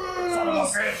 Yes! Son of a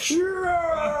bitch!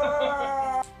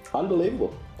 Yeah!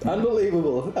 Unbelievable.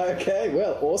 Okay,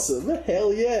 well, awesome.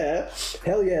 Hell yeah,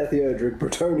 Theodric.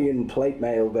 Bretonnian plate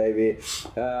mail, baby.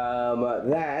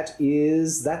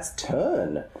 That's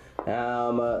turn.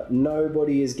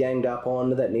 Nobody is ganged up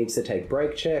on that needs to take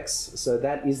break checks, so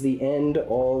that is the end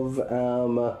of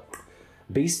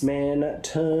Beastman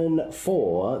turn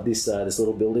 4. This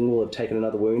little building will have taken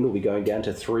another wound. We'll be going down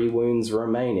to 3 wounds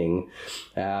remaining.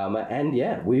 And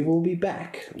yeah, we will be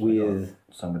back with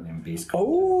somebody in Beast.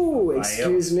 Oh,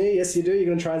 excuse me. Yes, you do. You're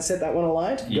going to try and set that one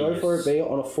alight? Yes. Go for it, B.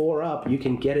 On a 4-up, you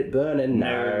can get it burning.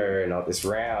 No, not this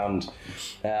round.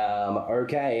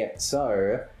 Okay,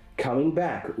 so coming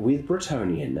back with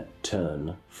Bretonnian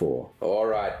turn 4. All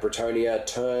right, Bretonnia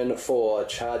turn 4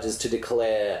 charges to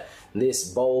declare. This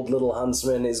bold little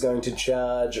huntsman is going to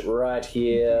charge right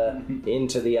here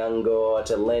into the Ungor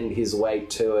to lend his weight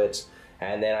to it.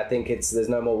 And then I think there's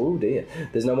no more,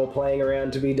 there's no more playing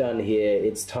around to be done here.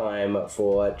 It's time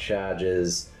for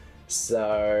charges.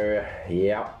 So,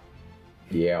 yeah.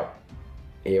 Here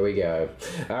we go.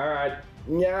 All right.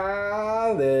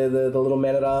 Yeah, the little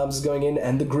man-at-arms going in,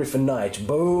 and the Griffin Knight,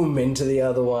 boom, into the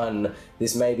other one.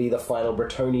 This may be the final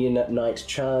Bretonnian Knight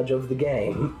charge of the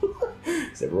game.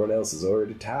 Because everyone else is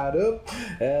already tied up.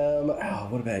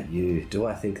 What about you? Do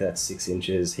I think that's 6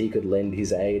 inches? He could lend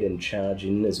his aid and charge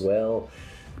in as well.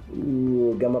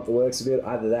 Ooh, gum up the works a bit.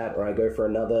 Either that, or I go for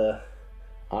another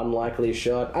Unlikely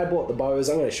shot. I bought the bows.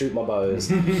 I'm going to shoot my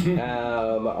bows.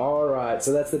 Alright,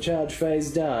 so that's the charge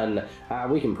phase done.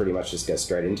 We can pretty much just go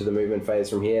straight into the movement phase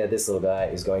from here. This little guy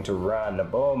is going to run,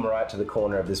 boom, right to the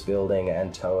corner of this building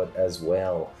and tow it as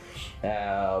well.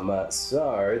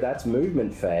 So that's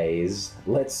movement phase.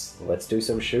 Let's do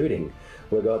some shooting.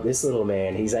 We've got this little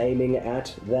man. He's aiming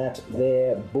at that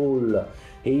there bull.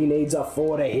 He needs a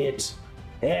 4 to hit.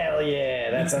 Hell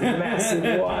yeah, that's a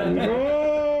massive one.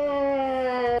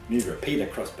 Need repeater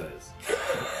crossbows.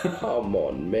 Come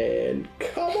on, man.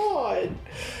 Come on.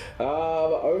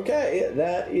 Okay,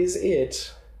 that is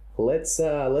it. Let's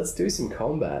do some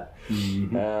combat.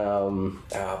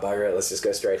 Bugger it. Let's just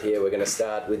go straight here. We're going to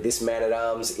start with this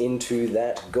man-at-arms into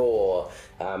that gore.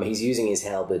 He's using his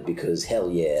halberd because hell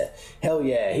yeah. Hell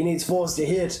yeah. He needs 4s to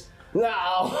hit.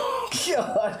 No!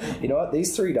 God! You know what?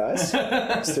 These 3 dice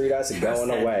are going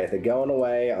away. They're going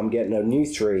away. I'm getting a new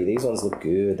 3. These ones look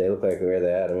good. They look like where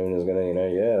they're at. I mean, it's gonna,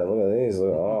 yeah, look at these.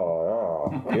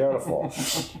 Oh, beautiful.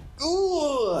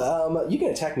 Ooh! You can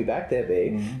attack me back there,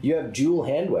 B. You have dual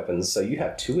hand weapons, so you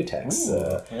have 2 attacks.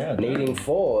 Needing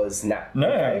 4s. Nah. No.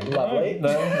 Okay, lovely.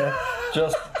 No.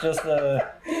 Just,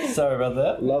 sorry about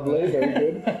that. Lovely, very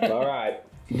good. Alright.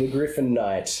 The Griffin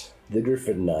Knight. The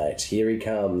Griffin Knight, here he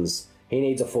comes. He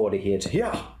needs a 4 to hit.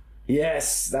 Yeah!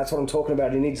 Yes, that's what I'm talking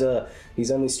about. He's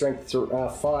only strength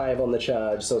 5 on the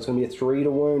charge, so it's going to be a 3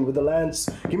 to wound with the lance.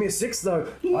 Give me a 6 though.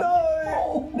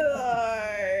 No!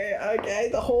 No! Okay,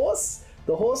 the horse.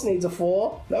 The horse needs a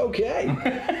 4. Okay.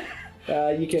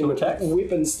 You can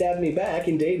whip and stab me back,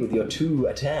 indeed, with your 2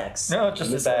 attacks. No,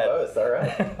 just as bad. Both,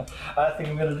 alright. I think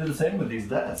I'm going to do the same with these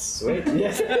dice. Sweet.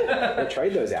 Yes. We'll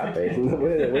trade those out, babe.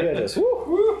 We're just,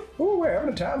 we're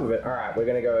having a time of it. Alright, we're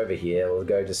going to go over here. We'll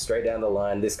go just straight down the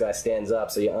line. This guy stands up,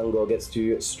 so your Ungor gets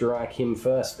to strike him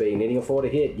first, B. Needing a 4 to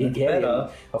hit. You get him. A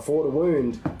 4 to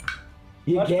wound.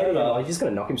 You get him. Oh, you're just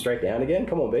going to knock him straight down again?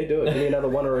 Come on, B, do it. Give me another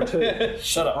 1 or a 2.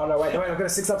 Shut up. Oh, no, wait, I've got a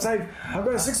 6-up save. I've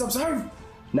got a 6-up save.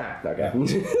 Nah, okay. I got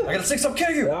a 6-up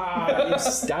kill you! You've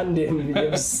stunned him.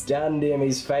 You've stunned him.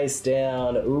 He's face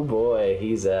down. Oh boy,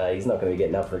 he's not going to be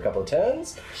getting up for a couple of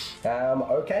turns.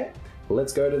 Okay,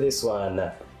 let's go to this one.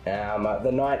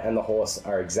 The knight and the horse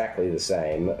are exactly the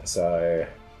same, so...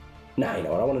 Nah, you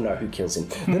know what? I want to know who kills him.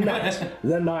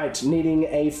 The knight needing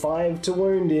a 5 to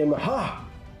wound him. Ha!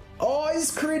 Oh,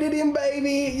 he's critted him,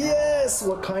 baby! Yes!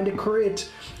 What kind of crit?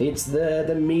 It's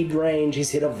the mid-range.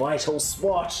 He's hit a vital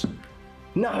spot.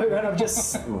 No, and I've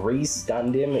just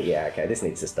re-stunned him. Yeah, okay, this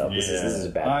needs to stop. This is a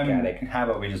bad mechanic. How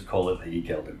about we just call it that you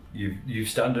killed him? You've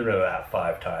stunned him about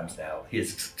 5 times now.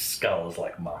 His skull is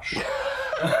like mush.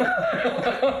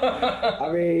 I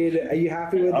mean, are you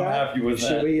happy with that? I'm happy with that.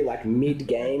 Should we, like,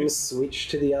 mid-game switch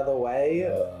to the other way?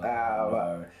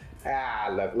 No.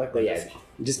 Look, yeah.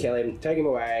 Just kill him. Take him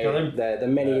away. Kill him?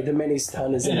 The many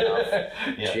stun is enough.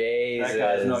 Jesus. That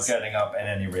guy's not getting up in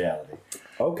any reality.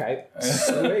 Okay,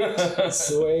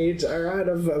 sweet. All right,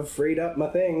 I've freed up my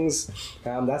things.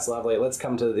 That's lovely. Let's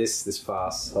come to this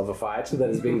farce of a fight that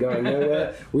has been going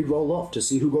nowhere. We roll off to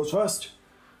see who goes first.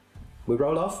 We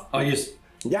roll off. Oh yes.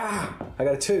 Yeah, I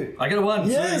got a 2. I got a 1.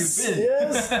 Yes, so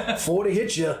yes. 4 to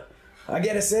hit you. I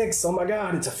get a 6. Oh my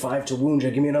god, it's a 5 to wound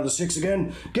you. Give me another 6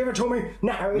 again. Give it to me.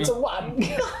 No, it's a 1.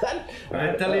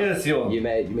 You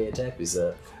may attack me,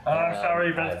 sir.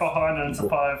 Sorry, but it's behind and it's a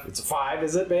 5. It's a 5,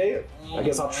 is it, B? I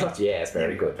guess I'll trust. Yes,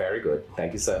 very good, very good.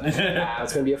 Thank you, sir.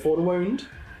 It's going to be a 4 to wound.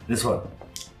 This one.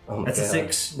 Oh, that's a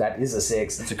 6. That is a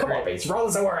 6. It's a Come on, B. Roll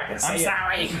as a work. I'm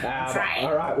sorry.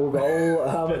 All right, we'll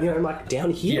roll. Like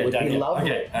down here would be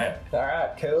lovely. Okay. All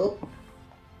right, cool.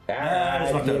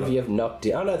 You've knocked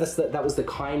it. Oh no, that was the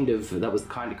kind of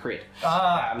crit.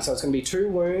 So it's going to be 2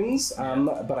 wounds,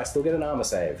 but I still get an armor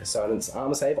save. So it's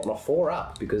armor save on a 4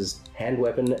 up because hand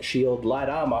weapon, shield, light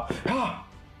armor.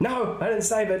 No, I didn't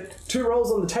save it. 2 rolls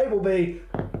on the table, B.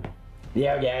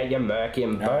 Yeah, you murk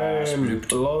him. Boom.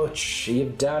 Lurch.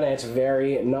 You've done it.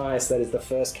 Very nice. That is the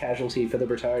first casualty for the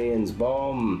Bretonnians.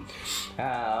 Boom.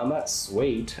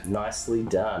 Sweet. Nicely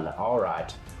done. All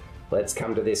right. Let's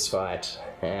come to this fight.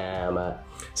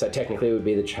 So technically it would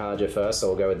be the charger first, so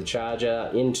we'll go with the charger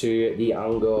into the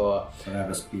Ungor. I have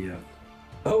a spear.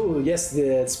 Oh, yes,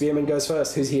 the spearman goes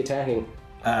first. Who's he attacking?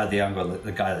 The Ungor,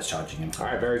 the guy that's charging him.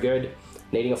 Alright, very good.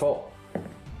 Needing a 4.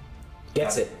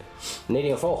 Gets it.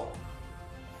 Needing a 4.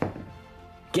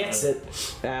 Gets it.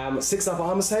 6 up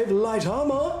armor save, light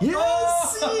armor.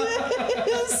 Yes!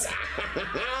 Yes!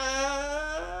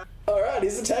 Alright,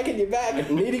 he's attacking you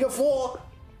back. Needing a 4.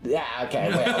 Yeah,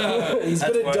 okay, well, he's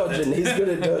good at dodging. He's good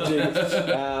at dodging.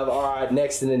 Alright,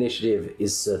 next in initiative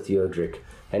is Sir Theodric.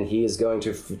 and he is going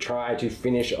to try to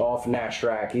finish off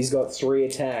Nashrak. He's got 3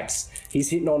 attacks. He's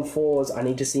hitting on 4s. I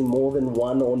need to see more than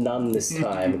 1 or none this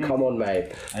time. Come on,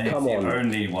 mate. Come on.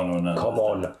 Only 1 or none. Come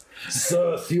on.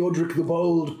 Sir Theodric the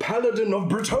Bold, Paladin of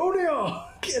Bretonnia,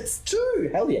 gets 2.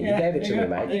 Hell yeah, you gave it to me,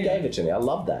 mate. You gave it to me. I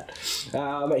love that.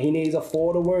 He needs a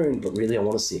 4 to wound, but really I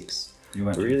want a 6. I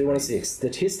really want a 6.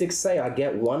 Statistics say I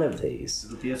get 1 of these.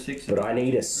 It'll be a 6. But I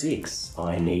need a 6.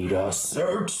 I need a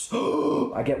 6.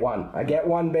 I get 1. I get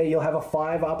 1, B. You'll have a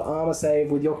 5-up armor save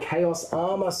with your Chaos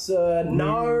Armor, sir.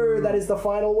 No, that is the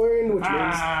final wound, which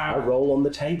means I roll on the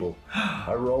table.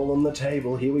 I roll on the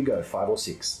table. Here we go. 5 or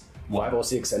 6. 5 or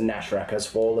 6, and Nashrak has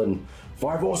fallen.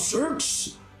 5 or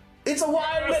 6. It's a 1,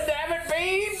 but damn it,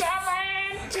 B. Damn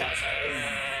it.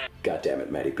 God damn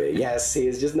it, Matty B. Yes, he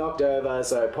is just knocked over,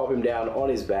 so pop him down on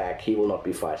his back. He will not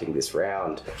be fighting this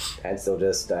round. And still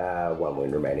just 1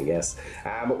 wound remaining, yes.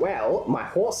 Well, my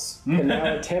horse can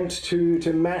now attempt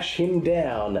to mash him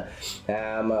down.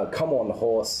 Come on,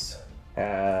 horse.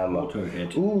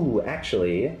 Ooh,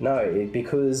 actually, no,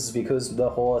 because the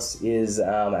horse is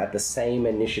at the same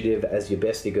initiative as your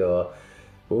Bestigor,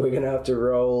 we're going to have to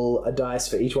roll a dice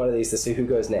for each one of these to see who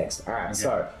goes next. Alright,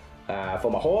 so, for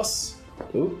my horse...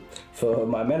 Ooh, for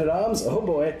my men-at-arms, oh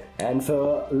boy, and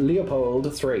for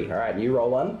Leopold, 3. Alright, you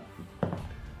roll 1.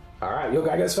 Alright, your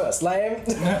guy goes first. Lame.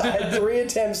 I had 3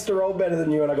 attempts to roll better than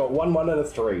you, and I got 1, 1, and a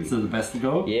 3. So the best to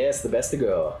go? Yes, the best to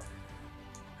go.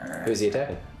 Who's he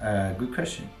attacking? Good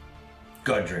question.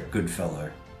 Godric, good fellow.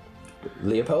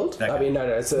 Leopold? I mean, no,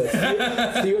 it's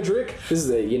Theodric. This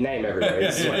is you name everybody.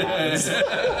 This is what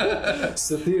happens.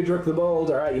 So Theodric the Bold.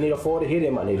 All right, you need a 4 to hit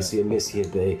him. I need to see a miss here,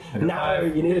 B. No,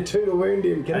 you need a 2 to wound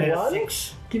him. Can I 1?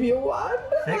 6. Give you a 1.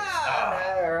 No,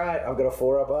 all right, I've got a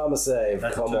 4-up armor save.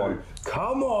 That's Come on.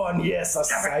 Come on. Yes, I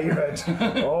save it.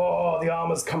 Oh, the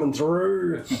armor's coming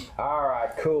through. All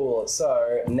right, cool.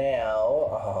 So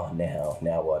now,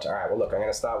 now what? All right, well, look, I'm going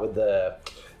to start with the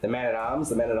man-at-arms.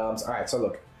 The man-at-arms. All right, so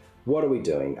look. What are we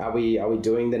doing? Are we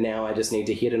doing the now I just need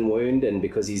to hit and wound, and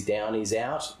because he's down, he's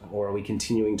out? Or are we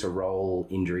continuing to roll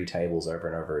injury tables over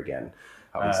and over again?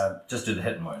 Just do the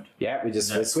hit and wound. Yeah, we're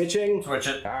switching? Switch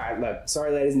it. All right, look,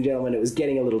 sorry, ladies and gentlemen, it was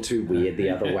getting a little too weird the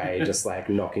other way, just like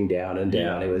knocking down and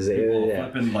down. Yeah, it was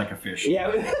flipping like a fish.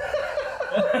 Yeah.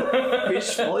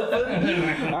 Fish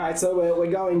flipping. All right, so we're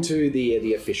going to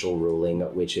the official ruling,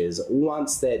 which is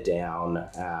once they're down,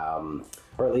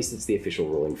 or at least it's the official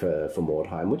ruling for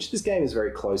Mordheim, which this game is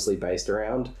very closely based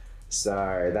around.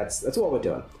 So that's what we're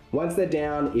doing. Once they're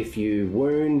down, if you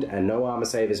wound and no armor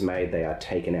save is made, they are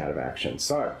taken out of action.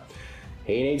 So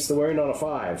he needs to wound on a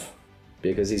 5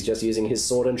 because he's just using his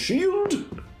sword and shield.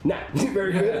 Nah,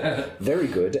 very good. Very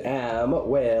good.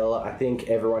 Well, I think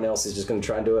everyone else is just going to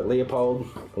try and do it.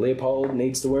 Leopold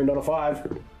needs to wound on a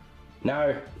 5.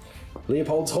 No.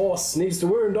 Leopold's horse needs to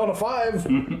wound on a 5.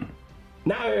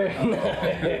 No,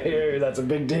 that's a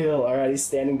big deal. All right, he's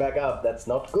standing back up. That's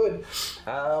not good.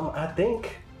 I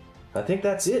think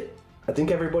that's it. I think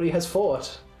everybody has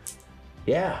fought.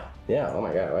 Yeah. Oh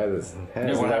my god,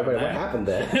 what happened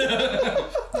there?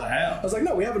 I was like,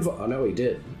 no, we haven't fought. Oh no, we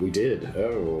did.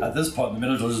 Oh. At this point, the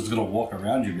Minotaur's just gonna walk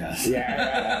around you guys.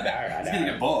 Yeah, He's gonna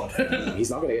get bored. He's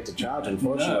not gonna get to charge,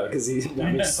 unfortunately,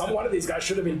 because one of these guys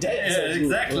should have been dead. Yeah, so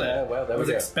exactly. Well, there I was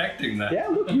we go. expecting that. Yeah,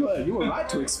 look, you were right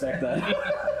to expect that.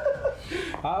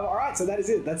 All right, so that is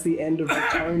it. That's the end of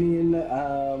Bretonnian.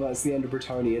 That's the end of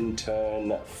Bretonnian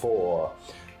turn 4.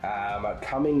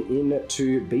 Coming in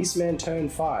to Beastmen turn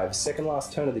 5, second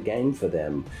last turn of the game for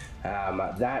them.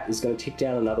 That is going to tick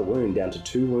down another wound, down to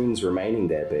 2 wounds remaining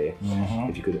there, B.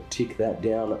 If you could tick that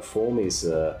down for me,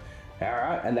 sir.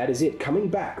 Alright, and that is it. Coming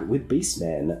back with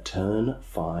Beastman turn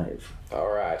 5.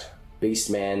 Alright,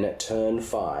 Beastman turn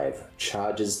 5,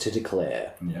 charges to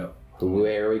declare. Yep.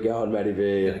 Where are we going, Matty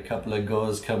B? Got a couple of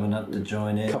gores coming up to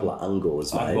join in. A couple of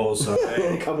ungores, mate. Ungores,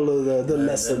 sorry. A couple of the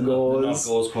lesser gores. Not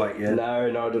gores quite yet.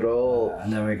 No, not at all.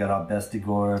 And then we got our bestie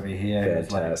gore over here.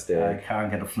 Fantastic. Like, I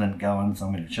can't get a flint going, so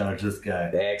I'm going to charge this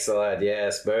guy. Excellent,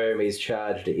 yes. Boom, he's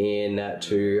charged in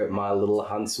to my little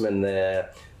huntsman there.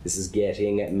 This is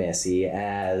getting messy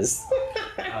as...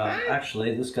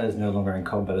 Actually, this guy's no longer in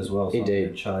combat as well, so Indeed. I'm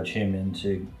going to charge him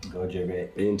into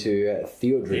Godric. Into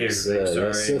Theodric.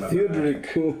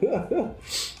 Theodric.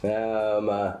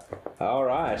 All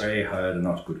right. Very hard and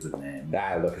not good with names.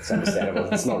 Look, it's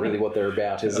understandable. It's not really what they're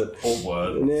about, is it? All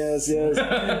words. Yes.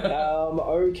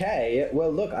 Okay.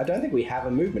 Well, look, I don't think we have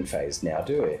a movement phase now,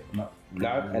 do we?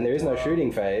 No, and there is no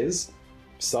shooting phase.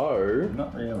 So,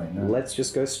 not really, no. Let's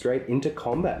just go straight into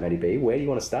combat, Matty B. Where do you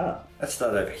want to start? Let's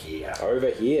start over here. Over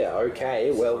here,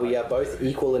 okay. Well, we are both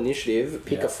equal initiative.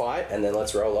 Pick a fight, and then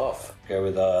let's roll off. Go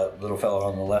with the little fella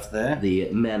on the left there.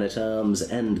 The man-at-arms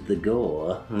and the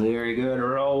gore. Very good,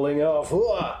 rolling off.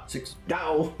 Hooah! 6.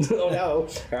 No! Oh no!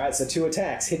 Alright, so 2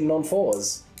 attacks, hitting on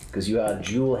 4s. Because you are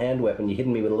dual hand weapon, you're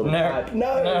hitting me with a little pipe.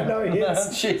 No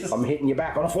hits. Jesus. I'm hitting you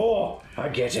back on a 4. I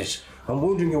get it. I'm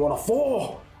wounding you on a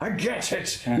 4. I get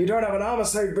it. You don't have an armor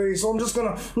save, B, so I'm just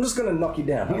gonna knock you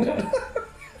down.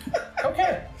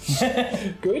 Okay.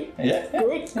 Good? Yeah.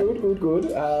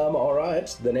 Good.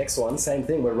 Alright, the next one, same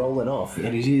thing, we're rolling off.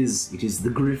 And it is the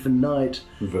Griffin Knight.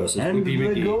 Versus and Whippy the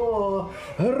Mickey. gore.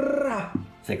 Hurrah.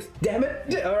 6. Damn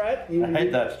it! Alright. I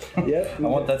hate that. Yep. I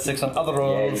want that 6 on other Yeah, you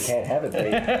rolls. can't have it,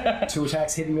 mate. 2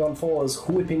 attacks hitting me on 4s,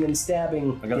 whipping and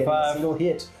stabbing. I got a getting 5. single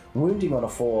hit, wounding on a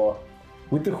 4.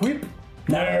 With the whip.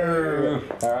 No!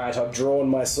 Alright, I've drawn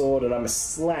my sword and I'm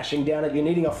slashing down at you,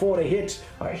 needing a 4 to hit.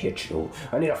 I hit you.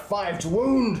 I need a 5 to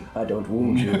wound. I don't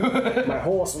wound you. My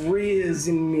horse rears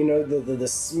in, the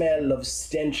smell of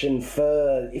stench and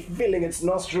fur, filling its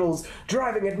nostrils,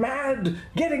 driving it mad,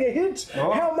 getting a hit.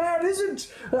 Oh. How mad is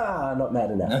it? Ah, not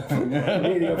mad enough.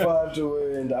 Needing a 5 to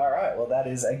wound. Alright, well that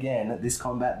is, again, this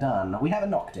combat done. We have a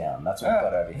knockdown. That's what we've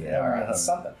got over here. Yeah, Alright, we have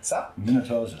something.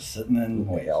 Minotaurs just sitting in.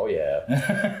 Oh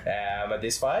yeah. At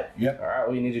this fight? Yep. Alright,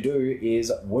 all you need to do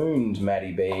is wound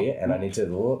Matty B, and I need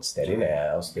to steady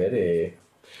now, steady.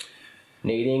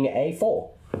 Needing a 4.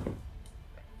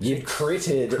 You've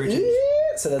critted.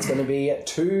 Yeah, so that's going to be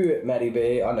 2 Matty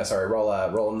B. Oh no, sorry, roll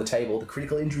on the table, the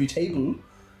critical injury table.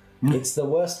 It's the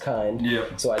worst kind.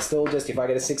 Yep. So I still just, if I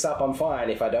get a 6 up, I'm fine.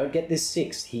 If I don't get this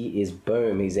 6, he is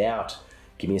boom, he's out.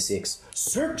 Give me a 6.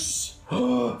 6!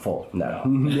 4. No.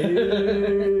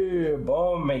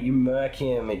 Boom, mate, you murk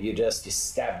him. You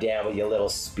stab down with your little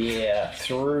spear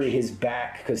through his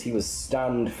back because he was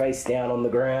stunned, face down on the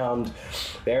ground.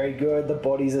 Very good. The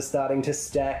bodies are starting to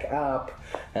stack up.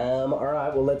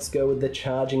 Alright, well, let's go with the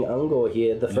charging Ungor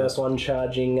here. The first one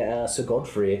charging Sir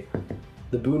Godfrey.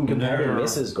 The boon companion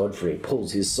misses Godfrey,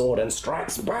 pulls his sword and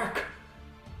strikes back.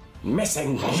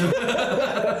 Missing.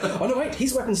 Oh no, wait,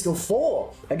 his weapon skill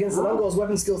 4 against the Ungor's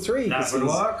weapon skill 3. That would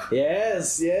work.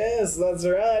 Yes, that's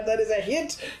right. That is a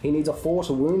hit. He needs a 4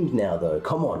 to wound now, though.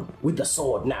 Come on, with the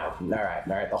sword now. Alright.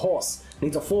 The horse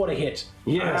needs a 4 to hit.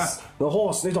 Yes, the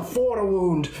horse needs a 4 to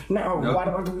wound. Now, what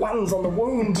about the 1s on the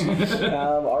wound?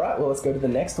 Alright, well, let's go to the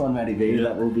next one, Matty B. Yeah.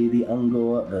 That will be the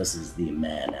Ungor versus the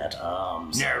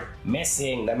Man-at-Arms. No.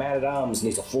 Missing. The Man-at-Arms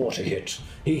needs a 4 to hit.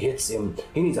 He hits him.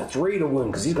 He needs a 3 to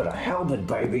wound because he's got a helmet,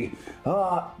 baby. He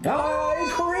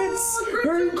crits!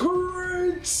 He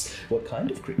crits! What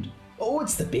kind of crit? Oh,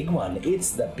 it's the big one.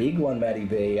 It's the big one, Matty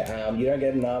B. You don't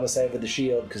get an armor save with the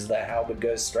shield because the halberd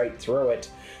goes straight through it.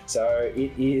 So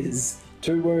it is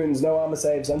 2 wounds, no armor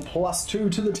saves, and +2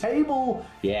 to the table.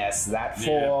 Yes, that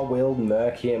 4 will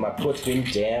murk him. I put him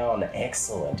down.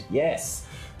 Excellent. Yes.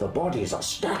 The bodies are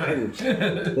stacking.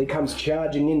 He comes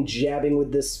charging in, jabbing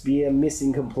with the spear,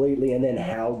 missing completely, and then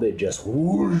halberd just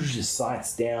whoosh,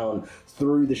 sights down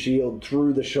through the shield,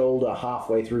 through the shoulder,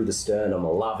 halfway through the sternum.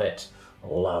 Love it.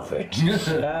 Love it.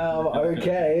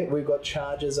 Okay, we've got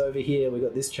chargers over here. We've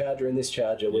got this charger and this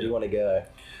charger. Where do you want to go?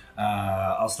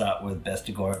 I'll start with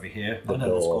Bestigor over here. The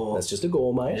gore. That's just a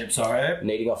gore, mate. Yep, sorry.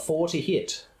 Needing a 4 to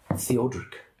hit.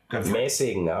 Theodric. Go for it.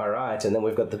 Missing, alright, and then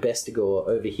we've got the Bestigor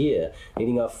over here,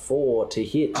 needing a 4 to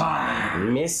hit.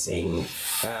 Missing.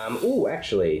 Oh,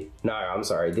 actually, no, I'm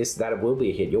sorry, that will be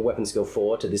a hit. Your weapon skill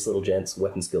 4 to this little gent's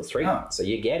weapon skill 3. So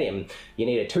you get him. You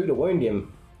need a 2 to wound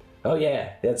him. Oh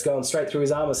yeah, that's going straight through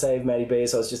his armor save, Matty B,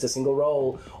 so it's just a single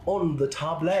roll on the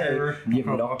tableau. Sure. You've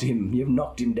knocked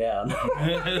him down.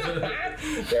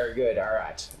 Very good,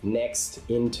 alright. Next,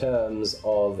 in terms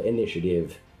of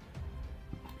initiative,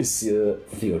 Sir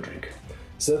Theodric.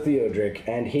 Sir Theodric,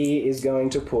 and he is going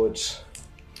to put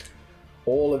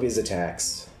all of his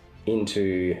attacks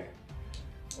into...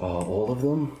 all of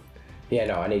them? Yeah,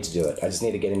 no, I need to do it. I just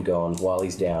need to get him going while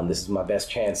he's down. This is my best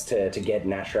chance to get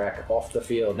Nashrak off the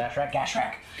field. Nashrak,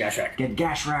 Gashrak. Gashrak. Get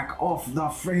Gashrak off the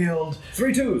field.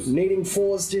 3 2s. Needing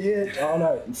 4s to hit. Oh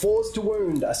no, 4s to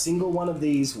wound. A single one of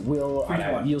these will... I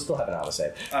know, you'll still have an armor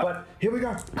save. But here we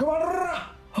go. Come on.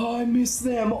 Oh, I missed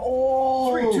them all.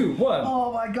 3 2 1.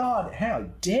 Oh my god, how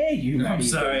dare you, I'm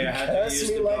sorry, I had to curse use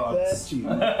me the like gods. that. You.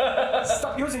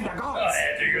 Stop using the gods. I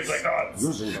had to use the gods.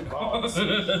 Using the gods.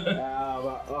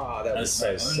 That was so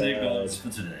only gods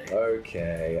sad. for today.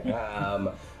 Okay.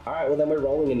 Alright, well then we're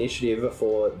rolling initiative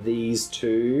for these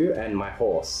 2 and my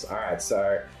horse. Alright,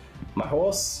 so my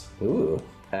horse, ooh.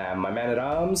 My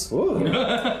man-at-arms, ooh.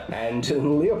 And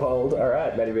Leopold,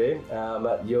 alright, Matty B.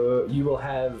 You will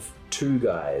have 2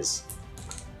 guys.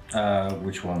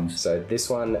 Which ones? So this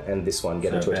one and this one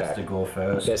get into attack. Bestigor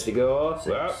first. Bestigor. 6.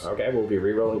 Well, okay, we'll be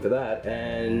re-rolling for that.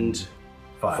 And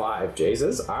 5.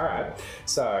 Jesus. All right.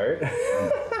 So,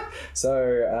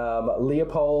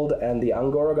 Leopold and the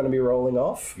Ungor are going to be rolling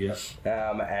off. Yep.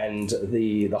 And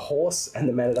the horse and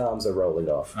the man-at-arms are rolling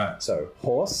off. All right. So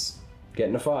horse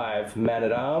getting a 5,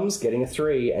 man-at-arms getting a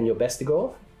 3, and your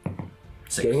Bestigor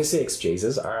 6. getting a 6.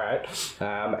 Jesus. All right.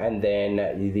 And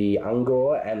then the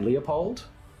Ungor and Leopold.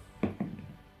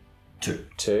 2.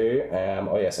 2.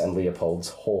 Oh yes, and Leopold's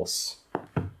horse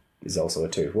is also a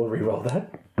 2. We'll re-roll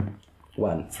that.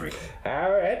 1. 3.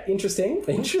 All right. Interesting.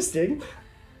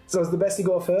 So it's the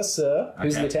Bestigor first, sir.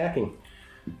 Who's he Okay. attacking?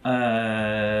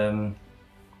 Him.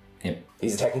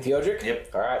 He's attacking Theodric?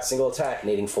 Yep. All right. Single attack,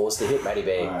 needing force to hit, Matty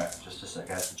B. Alright, just a sec.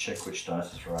 I have to check which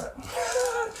dice is right.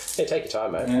 Yeah, take your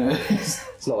time, mate.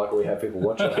 It's not like we have people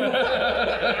watching.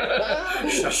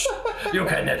 Shush. You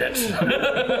can edit.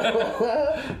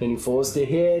 Needing force to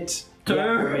hit.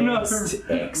 No.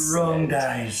 Excellent. Wrong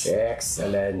dice.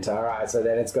 Excellent. All right, so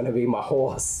then it's going to be my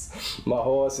horse. My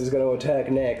horse is going to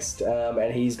attack next,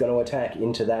 and he's going to attack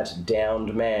into that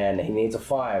downed man. He needs a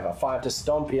 5. A 5 to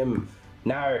stomp him.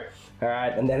 No. All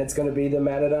right, and then it's going to be the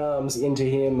man-at-arms into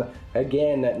him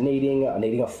again, needing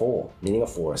a 4. Needing a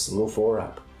 4. A single 4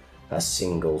 up. A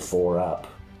single 4 up.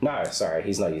 No, sorry,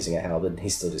 he's not using a halberd.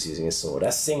 He's still just using a sword.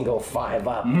 A single 5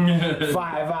 up.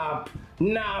 5 up.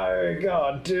 No,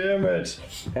 god damn it.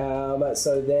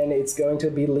 So then it's going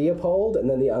to be Leopold, and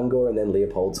then the Ungor, and then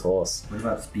Leopold's horse. What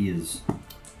about spears?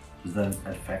 Does that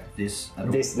affect this at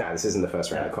all? This isn't the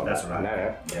first round of combat. That's right.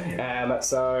 No. Yeah.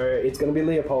 So it's going to be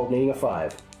Leopold needing a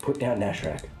 5. Put down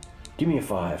Nashrak. Give me a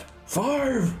 5.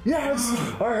 5! Yes!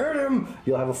 I heard him!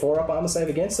 You'll have a 4-up armor save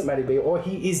against it, Matty B, or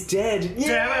he is dead.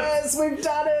 Yes! We've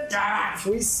done it!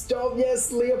 We stopped.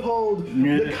 Yes, Leopold,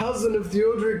 the cousin of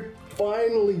Theodric,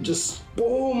 finally just,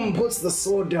 boom, puts the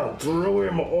sword down through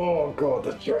him. Oh, God,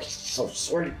 that's just so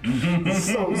sweet.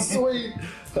 So sweet.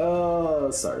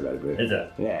 Oh, sorry, Matty B. Is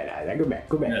it? Yeah, no, good man.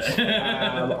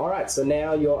 All right, so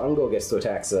now your Ungor gets to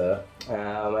attack, sir.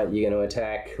 You're going to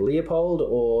attack Leopold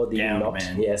or the Downed knocked,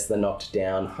 man. yes, the knocked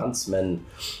down huntsman.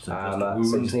 So So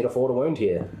you just need a 4 to wound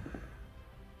here.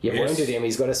 You've Yes. wounded him.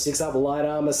 He's got a 6-up light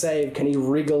armor save. Can he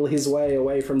wriggle his way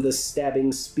away from the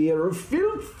stabbing spear of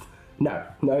filth? No,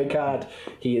 he can't.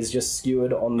 He is just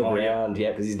skewered on the ground.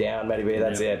 Yeah, because he's down, maybe.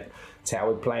 That's it. That's how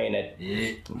we're playing it.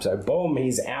 Yeah. So boom,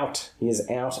 he's out. He is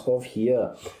out of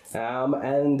here.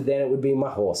 And then it would be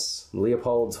my horse,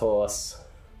 Leopold's horse.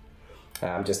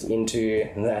 Just into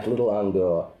that little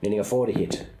Ungor, needing a 4 to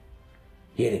hit.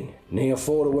 Hitting, needing a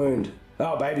 4 to wound.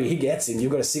 Oh baby, he gets him.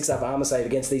 You've got a 6-up armor save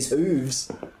against these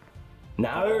hooves.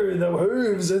 No, the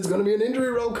hooves. It's going to be an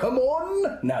injury roll. Come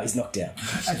on. No, he's knocked down.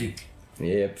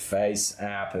 Yep, face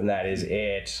up, and that is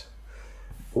it.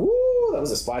 Ooh, that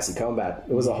was a spicy combat.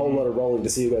 It was a whole lot of rolling to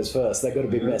see who goes first. That got a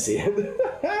bit messy. Yeah,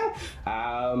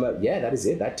 that is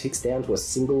it. That ticks down to a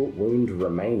single wound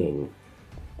remaining.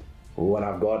 Ooh, and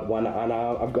I've got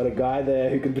I've got a guy there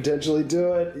who could potentially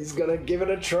do it. He's gonna give it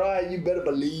a try. You better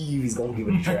believe he's gonna give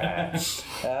it a try.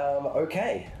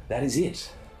 Okay, that is it.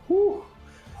 Whew.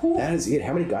 That is it.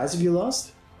 How many guys have you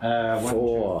lost? 1, 2,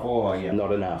 4, yeah.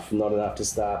 Not enough to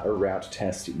start a route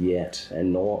test yet,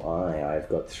 and nor I've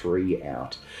got 3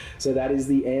 out. So that is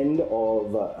the end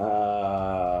of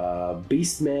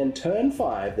Beastmen turn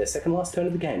 5, their second last turn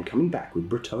of the game, coming back with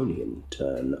Bretonnian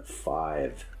turn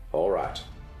 5. Alright,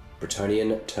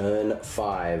 Bretonnian turn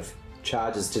 5,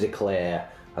 charges to declare.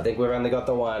 I think we've only got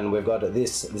the one. We've got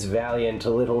this valiant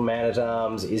little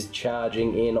man-at-arms is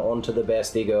charging in onto the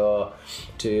Bestigor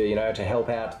to help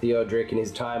out Theodric in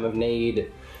his time of need,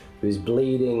 who's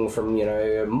bleeding from,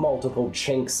 multiple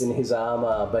chinks in his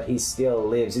armor, but he still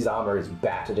lives. His armor is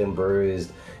battered and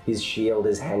bruised. His shield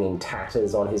is hanging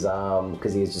tatters on his arm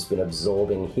because he's just been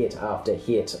absorbing hit after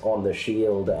hit on the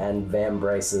shield and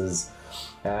vambraces.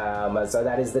 So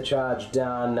that is the charge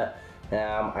done.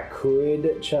 I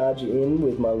could charge in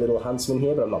with my little huntsman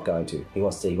here, but I'm not going to. He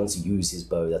wants to use his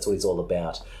bow. That's what it's all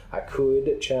about. I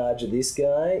could charge this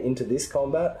guy into this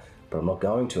combat, but I'm not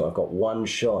going to. I've got one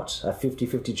shot, a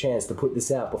 50-50 chance to put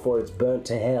this out before it's burnt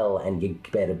to hell, and you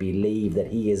better believe that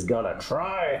he is gonna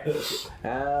try.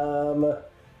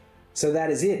 So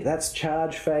that is it. That's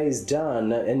charge phase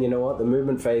done. And you know what? The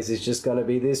movement phase is just going to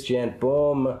be this gent.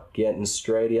 Boom. Getting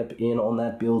straight up in on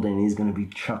that building. He's going to be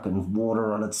chucking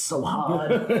water on it so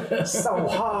hard. So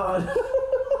hard.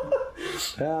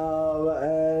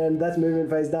 And that's movement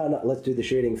phase done. Let's do the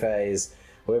shooting phase.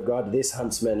 We've got this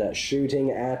huntsman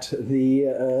shooting at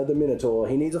the Minotaur.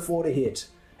 He needs a 4 to hit.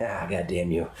 Ah,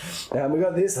 goddamn you. We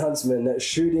got this huntsman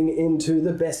shooting into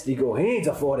the Bestigor. He needs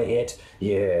a 4 to hit.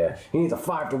 Yeah. He needs a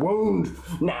 5 to wound.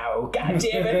 No.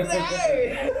 Goddamn it. No.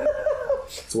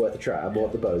 It's worth a try. I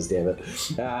bought the bows, damn it.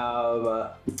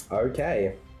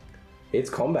 Okay. It's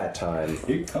combat time.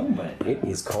 It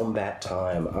is combat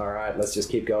time. Alright, let's just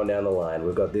keep going down the line.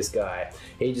 We've got this guy.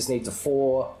 He just needs a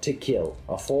 4 to kill.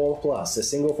 A 4 plus. A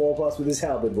single 4 plus with his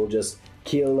halberd will just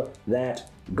kill that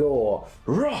gore.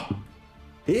 Rah!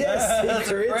 Yes, he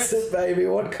crits it, baby.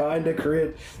 What kind of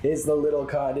crit? It's the little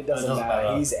kind. It doesn't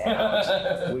matter. He's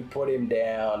out. We put him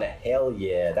down. Hell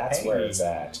yeah. That's where it's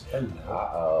at.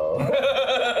 Uh-oh.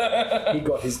 He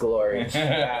got his glory.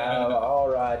 All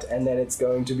right. And then it's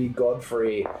going to be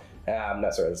Godfrey. No,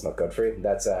 sorry, that's not Godfrey.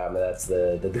 That's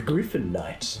the Griffin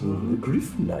Knight. The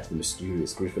Griffin Knight, the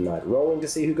mysterious Griffin Knight. Rolling to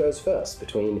see who goes first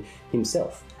between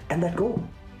himself and that Gore.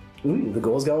 The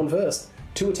Gore's going first.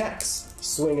 2 attacks.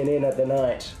 Swinging in at the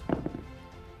knight.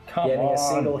 Getting a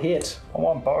single hit. I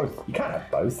want both. You can't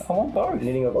have both. I want both.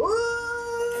 Needing a...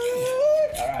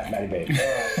 Alright, Matty B.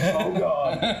 Oh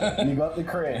god. You got the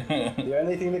crit. The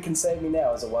only thing that can save me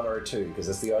now is a 1 or a 2, because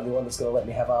it's the only one that's going to let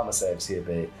me have armor saves here,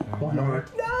 B. 1 or a...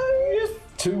 No!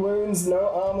 2 wounds, no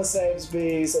armor saves,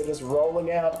 B. So just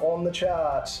rolling out on the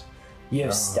chart.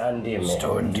 You've stunned him.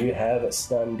 You have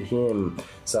stunned him.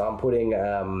 So I'm putting,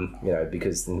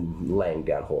 because laying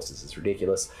down horses is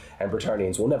ridiculous, and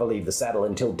Bretonnians will never leave the saddle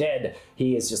until dead.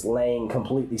 He is just laying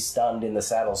completely stunned in the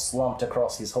saddle, slumped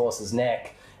across his horse's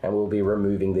neck, and we'll be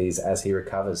removing these as he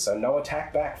recovers. So no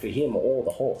attack back for him or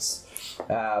the horse.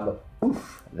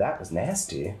 Oof, that was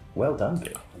nasty. Well done,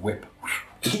 Bill. Whip.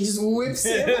 He just whips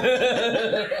him.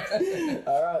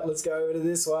 Alright, let's go over to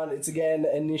this one. It's again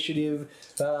initiative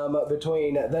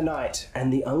between the knight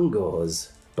and the Ungors.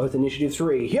 Both initiative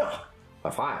 3. Yeah, a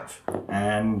 5.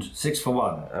 And 6 for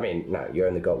 1. I mean, no, you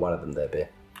only got one of them there, Bear.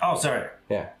 Oh, sorry.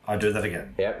 Yeah. I'll do that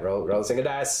again. Yep, roll a single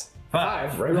dice.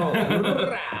 5.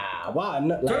 Reroll. 1.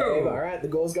 2. Alright, the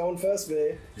Gore's going first,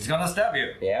 Bear. He's gonna stab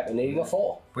you. Yep, and needing a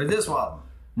 4. With this one.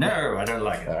 No, I don't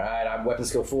like it. Alright, I'm weapon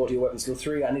skill 4 to your weapon skill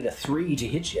 3. I need a 3 to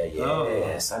hit you.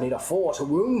 Yes. I need a 4 to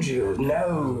wound you.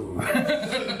 No.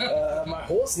 My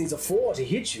horse needs a 4 to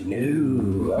hit you.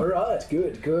 No. Alright,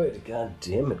 good. God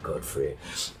damn it, Godfrey.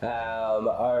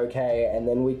 Okay, and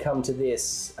then we come to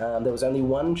this. There was only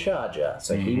one charger,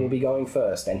 so he will be going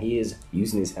first, and he is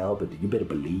using his halberd. You better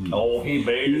believe. Oh, he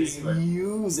made it. He's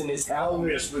using his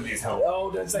halberd. Yes, with his helmet. Oh,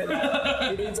 don't say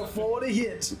that. He needs a 4 to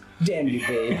hit. Damn you,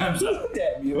 B. I'm sorry.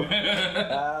 Damn you.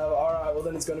 Alright, well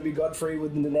then it's going to be Godfrey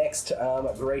with the next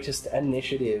greatest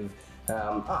initiative.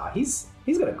 He's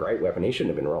got a great weapon. He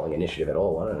shouldn't have been rolling initiative at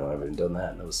all. I don't know why I've been doing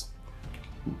that. That was...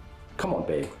 Come on,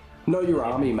 B. Know your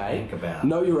army, mate. Think about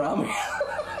Know your army.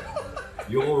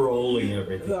 You're rolling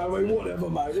everything. No, I mean, whatever,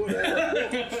 mate.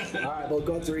 Whatever. Alright, well,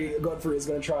 Godfrey is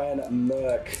going to try and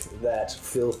murk that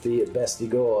filthy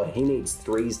Bestigor. He needs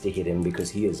 3s to hit him because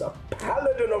he is a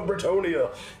Paladin of Bretonnia.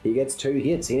 He gets 2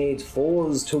 hits. He needs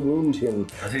 4s to wound him.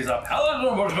 Because he's a Paladin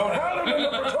of Bretonnia. Paladin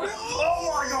of Bretonnia. Oh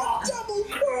my god! Double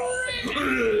crit!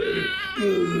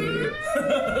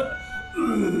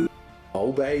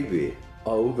 Oh, baby.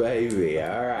 Oh, baby.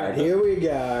 Alright, here we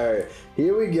go.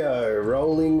 Here we go.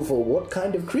 Rolling for what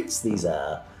kind of crits these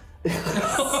are.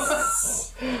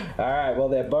 Alright, well,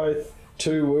 they're both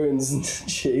 2 wounds,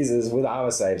 Jesus, with armor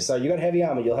saves. So you got heavy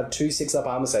armor. You'll have 2 6-up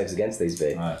armor saves against these,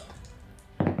 B. Right.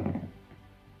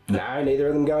 No, neither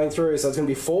of them going through, so it's going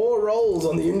to be 4 rolls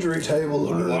on the injury table.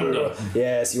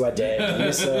 Yes, you are dead.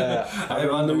 Yes, sir. I've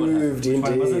removed,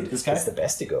 indeed. This guy? It's the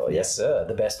Bestigor. Yes, sir.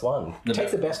 The best one.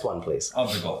 Take the best one, please.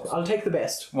 Of the goals. I'll take the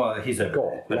best. Well, he's a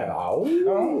Go.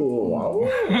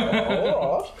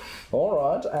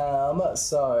 Alright.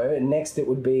 So next it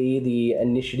would be the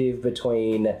initiative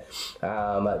between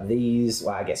these.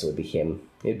 Well, I guess it would be him.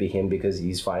 It'd be him because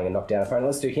he's fighting a knockdown opponent.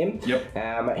 Let's do him. Yep.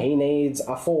 He needs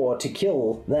a 4 to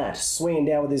kill that. Swinging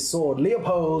down with his sword.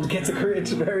 Leopold gets a crit.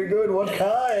 Very good. What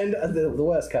kind? The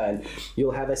worst kind.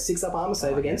 You'll have a 6-up armor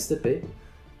save against it, B.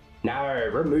 No,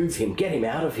 remove him. Get him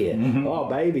out of here. Oh,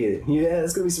 baby. Yeah,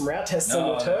 there's going to be some route tests on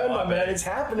your turn, my man. It's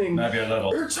happening. Maybe a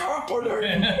little. It's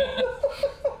happening.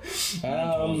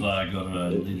 I got a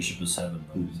leadership of 7.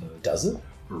 So. Does it?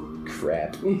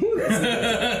 Crap.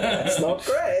 That's not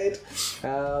great.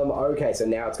 Okay, so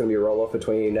now it's going to be a roll-off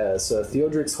between Sir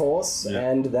Theodric's horse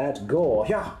and that Gore.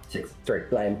 Yeah. 6. 3.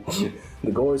 Lame.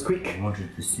 The Gore is quick. I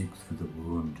wanted the 6 for the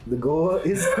wound. The Gore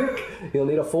is quick. You'll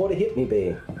need a 4 to hit me,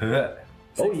 B.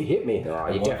 Oh, you hit me. Oh,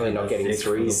 you're definitely not getting 6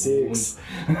 3, for the 6.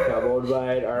 Come on,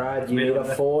 mate. All right, you need a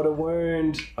 4 to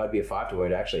wound. I'd be a 5 to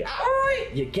wound, actually.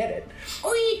 You get it.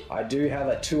 I do have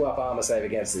a 2-up armor save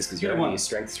against this because you're only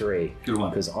strength 3. Good one.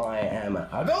 Because I am.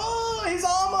 Oh, his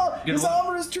armor! His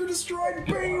armor is too destroyed.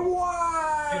 Be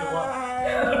wide.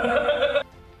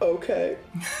 Okay.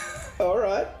 All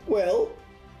right. Well,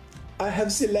 I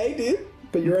have the lady.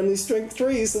 But you're only strength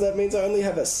 3, so that means I only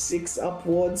have a 6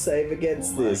 upward save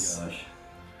against this. Gosh.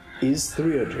 Is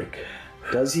Theodric?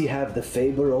 Does he have the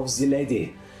favor of the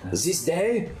lady? This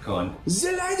day? Go on.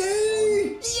 The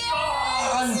lady!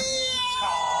 Yes!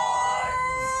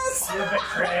 You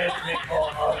betrayed me,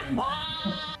 Paladin.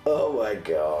 Oh my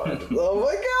god. Oh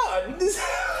my god.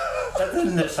 That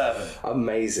didn't just happen.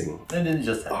 Amazing. That didn't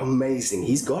just happen. Amazing.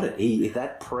 He's got it.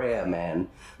 That prayer, man.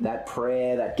 That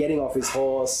prayer, that getting off his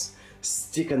horse,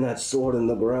 sticking that sword in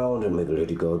the ground, and may the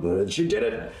lady go. She did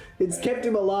it. It's kept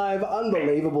him alive.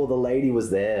 Unbelievable. The lady was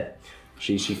there.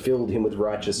 She filled him with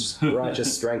righteous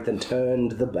strength and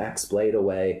turned the axe blade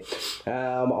away.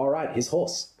 All right, his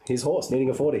horse, needing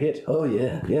a 4 to hit. Oh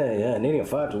yeah, needing a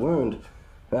 5 to wound.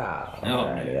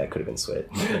 Alright, yeah, that could have been sweet.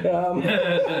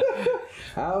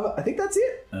 I think that's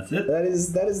it. That's it. That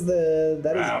is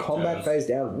combat phase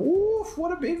down. Woof!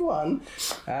 What a big one.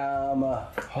 Oh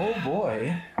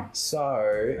boy.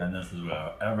 So. And this is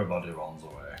where everybody runs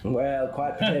away. Well,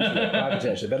 quite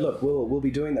potentially. But look, we'll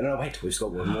be doing that. No, wait, we've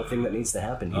got one more thing that needs to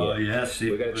happen here. Oh yes,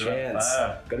 we've got a chance.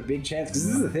 Got a big chance because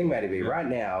this is the thing, Matty B. Right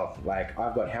now, like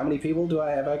I've got how many people do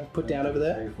I have put down over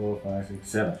there? 3, 4, 5, 6,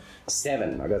 7.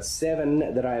 7. I got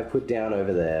 7 that I have put down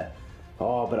over there.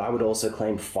 Oh, but I would also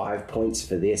claim 5 points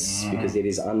for this because it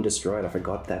is undestroyed. I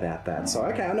forgot about that. So,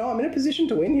 okay, I know I'm in a position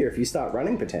to win here if you start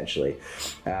running potentially.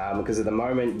 Because at the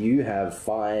moment you have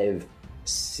 5,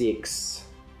 6,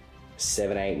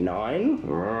 7, 8, 9.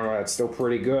 That's still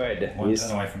pretty good. One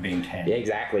turn away from being 10. Yeah,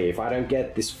 exactly. If I don't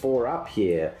get this 4 up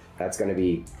here, that's going to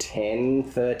be 10,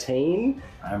 13.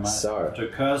 I might have to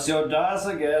curse your dice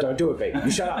again. Don't do it, B.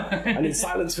 You shut up. I need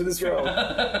silence for this roll.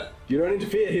 You don't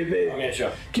interfere here, B. Okay,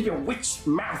 sure. Keep your witch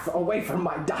mouth away from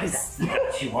my dice.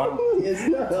 You want? Yes,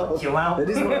 no. You out? That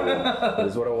is what I want. That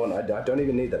is what I want. I don't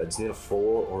even need that. I just need a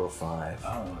 4 or a 5.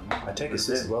 Oh, I take a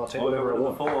 6 as well. I'll take whatever I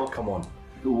want. 4. Come on.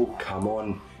 Ooh. Come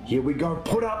on. Here we go.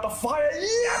 Put out the fire.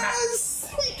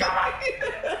 Yes!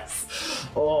 Yes!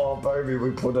 Oh, baby, we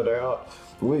put it out.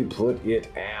 We put it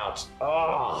out.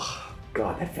 Oh,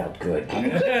 God, that felt good.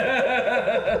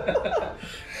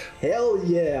 Hell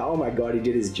yeah. Oh my God, he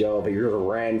did his job. He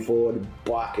ran forward,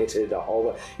 bucketed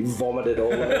all, he vomited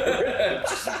all over it.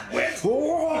 Wet.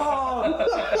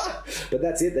 But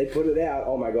that's it, they put it out.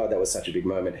 Oh my God, that was such a big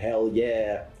moment. Hell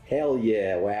yeah. Hell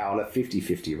yeah. Wow, on a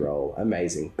 50-50 roll.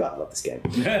 Amazing. God, I love this game.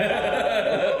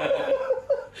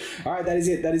 Alright, that is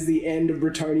it. That is the end of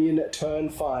Bretonnian turn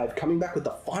 5. Coming back with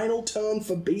the final turn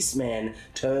for Beastman,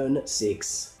 turn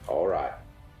 6. Alright.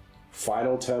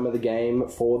 Final turn of the game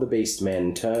for the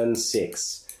Beastmen, turn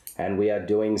 6. And we are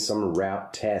doing some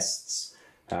route tests.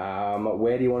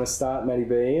 Where do you want to start, Matty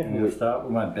B? I'm going to start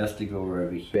with my Bestigor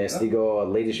over here. Bestigor,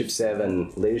 Leadership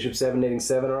 7. Leadership 7 needing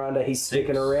 7 or under. He's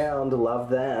sticking around. Love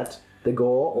that. The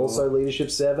Gore, also Leadership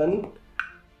 7.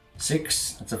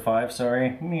 6. That's a 5,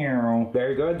 sorry. Meow.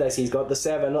 Very good. He's got the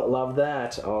 7. Love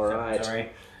that. All right. Sorry.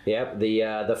 Yep.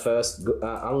 The first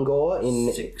Ungor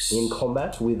in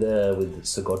combat with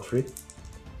Sir Godfrey.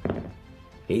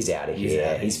 He's out of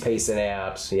here. He's peacing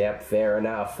out. Yep. Fair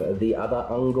enough. The other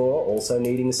Ungor also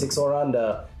needing a 6 or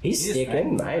under. He's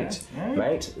sticking, mate. Yeah.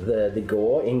 Mate. The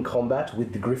Gore in combat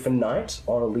with the Griffin Knight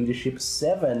on a leadership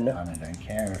 7. I don't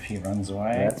care if he runs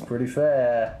away. That's pretty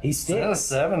fair. He sticks.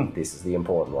 7. This is the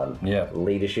important one. Yeah.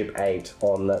 Leadership 8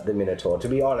 on the Minotaur. To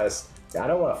be honest, I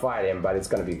don't want to fight him, but it's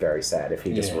going to be very sad if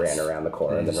he just ran around the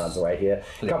corner and then runs away here.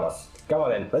 Come on. Come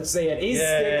on then, let's see it. He's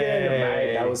sticking,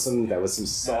 mate. That was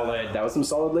some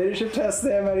solid leadership test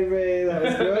there, matey B. That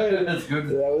was good. That's good.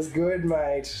 That was good,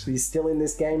 mate. He's still in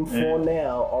this game for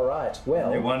now. All right. Well,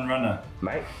 only one runner,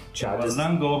 mate. Charges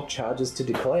to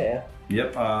declare.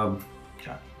 Yep.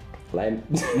 Lame.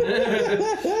 What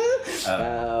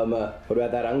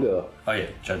about that Ungur? Oh yeah,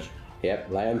 Judge.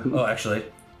 Yep, lame. Oh, actually.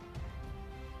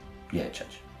 Yeah,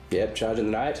 Judge. Yep, Charge in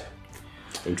the Night.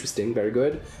 Interesting, very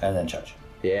good. And then Judge.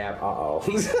 Yeah, oh,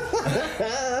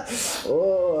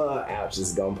 ouch, this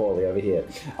is going poorly over here.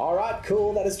 Alright,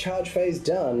 cool, that is charge phase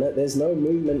done. There's no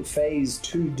movement phase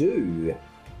to do.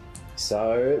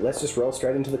 So let's just roll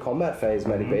straight into the combat phase,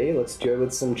 Matty B. Let's go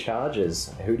with some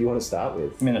charges. Who do you want to start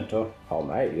with? Minotaur. Oh,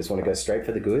 mate, you just want to go straight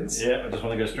for the goods? Yeah, I just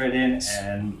want to go straight in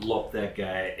and lock that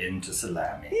guy into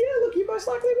salami. Yeah, look, you most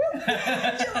likely will.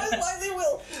 You most likely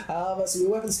will. So your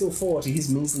weapon skill 4 to his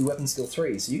measly weapon skill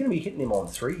 3. So you're going to be hitting him on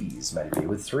 3s, Matty B,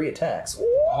 with 3 attacks.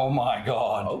 Ooh. Oh my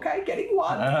god. Okay, getting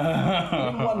 1.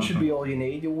 Getting 1 should be all you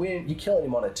need. You're killing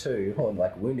him on a 2, or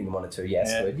like wounding him on a 2. Yes,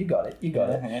 Yeah. good. You got it. You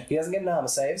got it. Yeah. He doesn't get an armor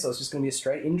save, so it's just going to be a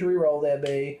straight injury roll there,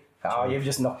 B. Oh, you've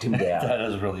just knocked him down. That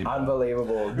is really bad.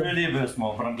 Unbelievable. Really a bit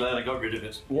small, but I'm glad I got rid of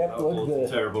it. Yep, look,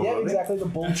 terrible. yeah, rolling. exactly. The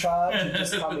bull charge you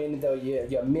just come in. Though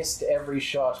you missed every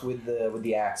shot with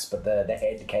the axe, but the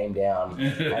head came down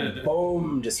and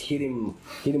boom, just hit him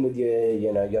with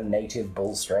your native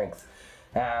bull strength.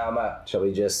 Shall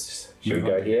we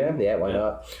go here? Yeah, why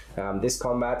not? This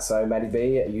combat, so Matty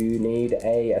B, you need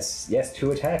a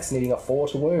 2 attacks, needing a 4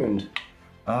 to wound.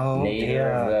 Oh,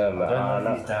 Neither of them. I don't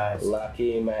know if he dies.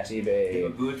 Lucky Matty B.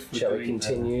 Shall we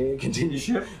continue?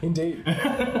 Continue. Indeed.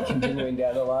 Continuing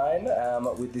down the line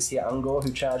with this here Ungor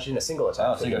who charged in a single attack.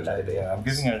 Oh, single attack. Yeah, I'm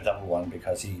giving it a double 1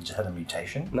 because he just had a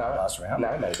mutation last round.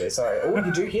 No, Matty B, sorry. Oh,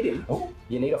 you do hit him. Oh.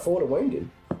 You need a 4 to wound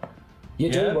him.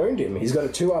 You do wound him. He's got a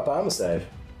 2-up armor save.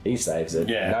 He saves it.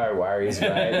 Yeah. No worries,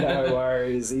 mate. No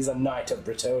worries. He's a Knight of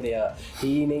Bretonnia.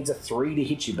 He needs a 3 to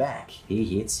hit you back. He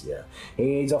hits you. He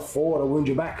needs a 4 to wound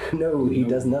you back. No, he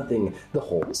does nothing. The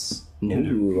horse. No.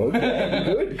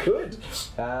 Okay. Good.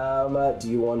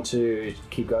 Do you want to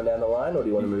keep going down the line, or do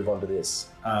you want to move on to this?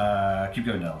 Keep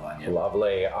going down the line, yeah.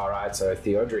 Lovely. All right, so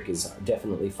Theodric is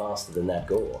definitely faster than that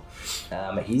Gore.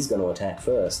 He's going to attack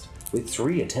first with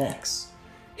 3 attacks.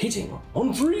 Hitting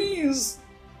on 3s.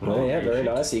 Oh, yeah, very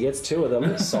nice. He gets 2 of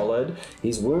them. Solid.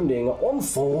 He's wounding on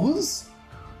 4s.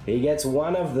 He gets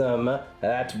 1 of them.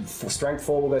 That strength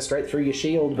 4 will go straight through your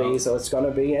shield, B, so it's going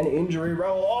to be an injury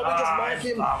roll. Oh, we just mark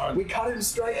him. We cut him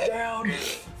straight down.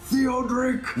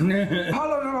 Theodric,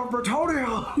 Paladin of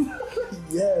Bretonnia.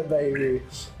 Yeah, baby.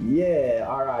 Yeah,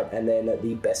 all right. And then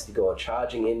the Bestigor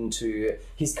charging into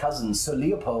his cousin, Sir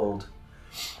Leopold.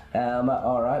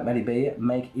 All right, Matty B,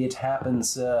 make it happen,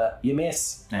 sir. You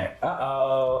miss. Yeah.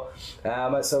 Uh-oh.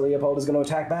 So Leopold is going to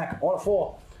attack back on a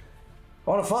 4.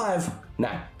 On a 5.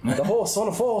 Nah. The horse on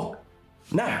a 4.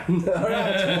 Nah.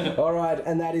 All right,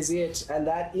 and that is it. And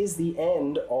that is the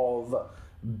end of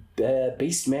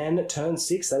Beastmen turn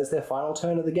 6. That is their final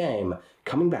turn of the game.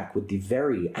 Coming back with the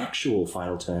very actual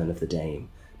final turn of the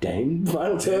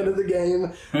final turn of the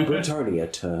game. Bretonnia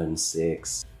turn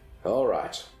 6. All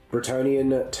right.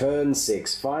 Bretonnian turn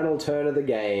 6, final turn of the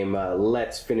game.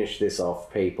 Let's finish this off,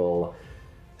 people.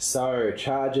 So,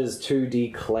 charges to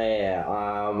declare.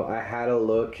 I had a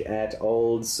look at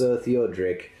old Sir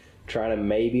Theodric trying to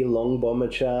maybe long bomb a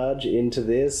charge into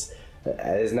this.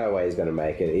 There's no way he's going to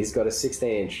make it. He's got a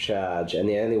 16-inch charge, and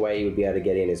the only way he would be able to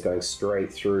get in is going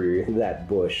straight through that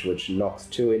bush, which knocks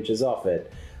 2 inches off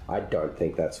it. I don't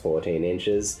think that's 14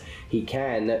 inches. He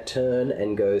can turn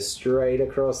and go straight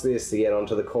across this to get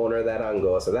onto the corner of that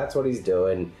Ungor. So that's what he's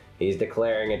doing. He's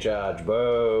declaring a charge.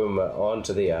 Boom!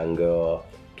 Onto the Ungor.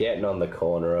 Getting on the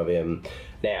corner of him.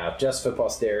 Now, just for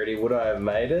posterity, would I have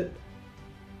made it?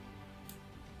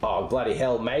 Oh, bloody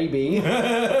hell, maybe. Oh, no,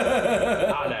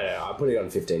 I put it on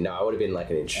 15. No, I would have been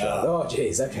like an inch short. Oh,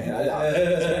 jeez, okay. I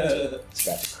was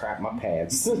about to crap my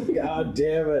pants. God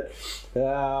damn it. So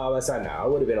no, I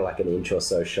would have been like an inch or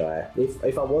so shy.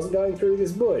 If I wasn't going through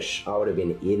this bush, I would have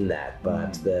been in that,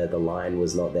 but the line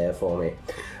was not there for me.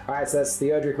 Alright, so that's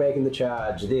Theodric making the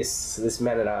charge. This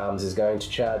man-at-arms is going to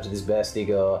charge this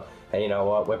Bestigor. And you know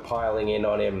what? We're piling in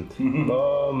on him.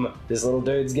 Boom! This little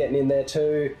dude's getting in there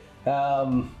too.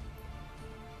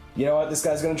 You know what? This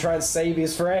guy's going to try and save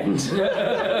his friend.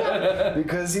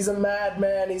 Because he's a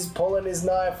madman. He's pulling his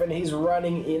knife and he's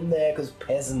running in there because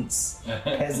peasants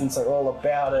are all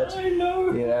about it. I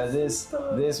know. You know,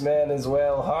 this man as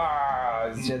well.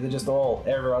 They're just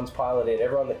everyone's piling in.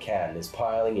 Everyone that can is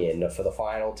piling in for the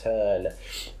final turn.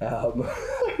 I know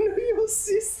your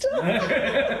sister.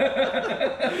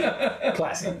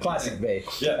 Classic B.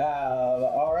 Yeah.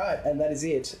 All right, and that is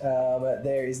it.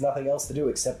 There is nothing else to do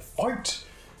except fight.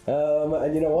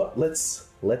 And you know what?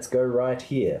 Let's go right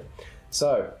here.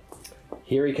 So,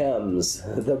 here he comes.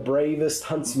 The bravest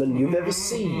huntsman you've ever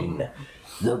seen.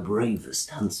 The bravest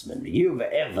huntsman you've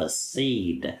ever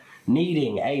seen.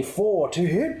 Needing a 4 to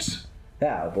hit.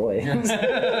 Oh boy.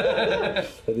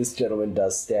 This gentleman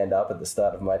does stand up at the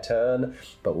start of my turn,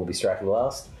 but we'll be striking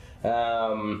last.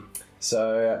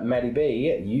 So, Matty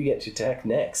B, you get to attack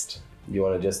next. You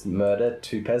want to just murder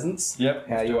 2 peasants? Yep.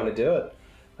 How do you want to do it?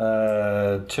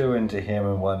 2 into him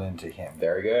and 1 into him.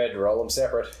 Very good. Roll them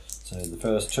separate. So the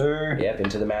first 2. Yep,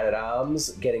 into the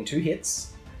man-at-arms, getting 2 hits.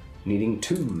 Needing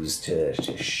 2s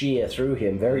to shear through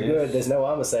him. Very good. There's no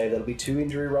armor save. That'll be 2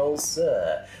 injury rolls,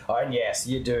 sir. Oh, and yes,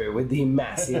 you do. With the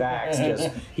massive axe,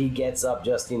 he gets up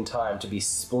just in time to be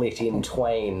split in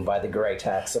twain by the great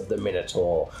axe of the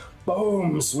Minotaur.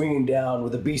 Boom! Swinging down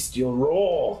with a bestial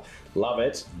roar. Love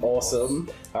it. Awesome.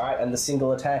 All right, and the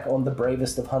single attack on the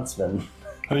bravest of huntsmen.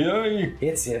 Hey!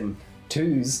 Hits him.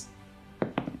 2s.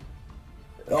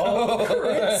 Oh,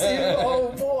 crits him. Oh,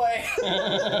 boy.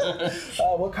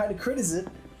 What kind of crit is it?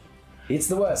 It's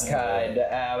the worst kind.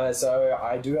 So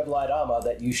I do have light armor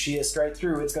that you shear straight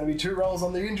through. It's going to be 2 rolls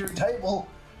on the injury table.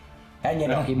 And you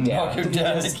knock him down. Knock him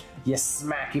down. You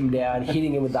smack him down,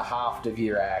 hitting him with the haft of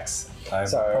your axe. I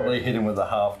probably hit him with the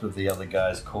haft of the other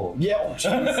guy's corpse. Yeah, oh,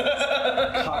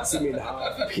 jeez. Cuts him in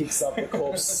half, picks up the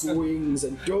corpse, swings,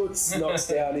 and knocks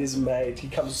down his mate. He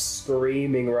comes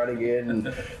screaming, running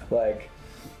in, like...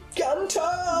 Gunter!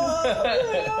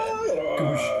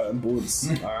 And boots.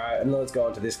 Alright, and let's go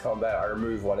on to this combat. I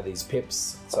remove one of these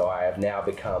pips, so I have now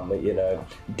become,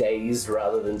 dazed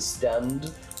rather than stunned.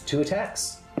 2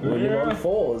 attacks. Wounding on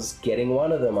 4s, getting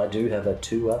one of them. I do have a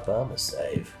 2-up armor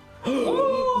save.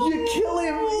 You kill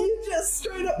him! You just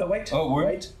straight up. No, wait. Oh,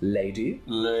 wait. Lady.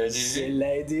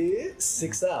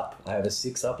 6 up. I have a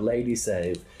 6-up lady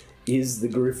save. Is the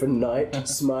Griffin Knight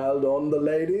smiled on the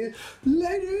lady?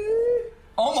 Lady!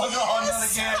 Oh my god, not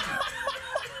again!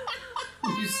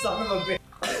 You son of a bitch.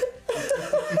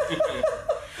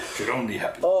 Should only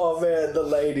happen. Oh man, the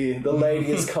lady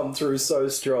has come through so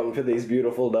strong for these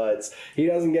beautiful knights. He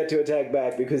doesn't get to attack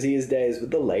back because he is dazed,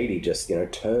 but the lady just,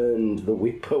 turned the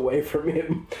whip away from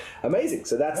him. Amazing.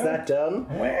 So that's that done.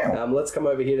 Wow. Let's come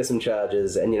over here to some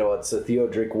charges, and you know what? So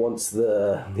Theodric wants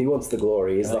the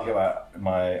glory. He's I'll get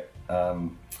my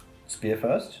spear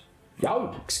first.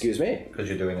 Oh, excuse me. Because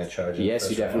you're doing a charge. Yes,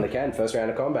 you definitely can. First round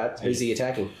of combat. Who's he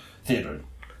attacking? Theodric.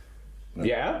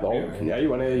 Yeah? Oh, yeah,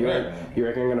 you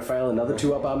reckon I'm going to fail another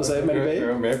 2-up armor save, maybe?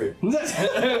 Maybe.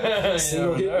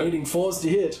 Single hit, needing 4s to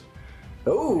hit.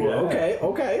 Oh, okay.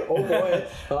 Oh boy.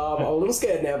 I'm a little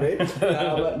scared now, babe.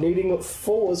 Needing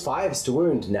 5s to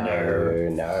wound. No.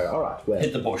 Alright, well.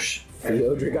 Hit the bush.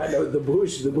 Theodric, I know the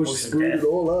bush. The bush screwed it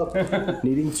all up.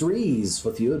 Needing 3s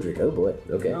for Theodric. Oh boy.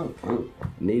 Okay.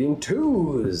 Needing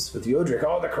 2s for Theodric.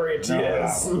 Oh, the crit.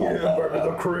 Yes.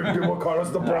 The crit. What kind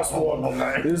is the best one?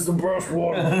 This is the best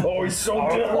one. Oh, he's so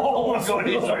dead. Oh my god,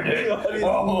 he's so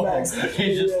dead.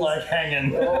 He's just like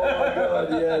hanging. Oh my god,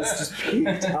 yes. Just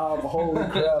picked up. Holy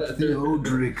crap.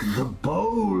 Theodric the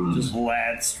Bold. Just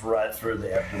lanced right through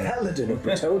the abdomen. Paladin of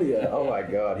Bretonnia. Oh my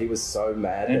god, he was so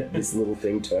mad that this little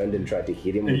thing turned and tried to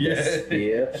hit him with the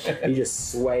spear. He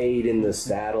just swayed in the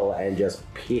saddle and just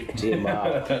picked him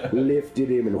up, lifted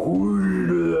him,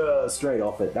 and straight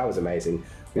off it. That was amazing.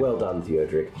 Well done,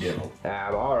 Theodric. Yeah.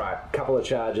 Alright, couple of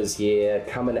charges here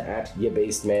coming at your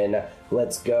Beastmen.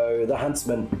 Let's go the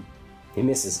Huntsman. He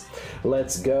misses.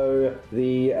 Let's go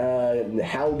the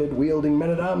halberd-wielding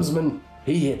men-at-armsman.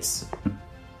 He hits.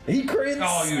 He crits!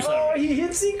 Oh, he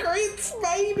hits, he crits!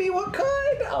 Maybe, what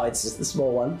kind? Oh, it's just the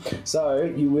small one. So,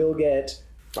 you will get...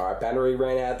 Alright, Bannery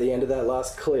ran out at the end of that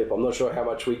last clip. I'm not sure how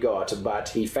much we got, but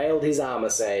he failed his armor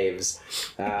saves.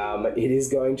 It is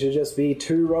going to just be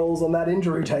 2 rolls on that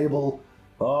injury table.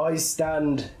 Oh, he's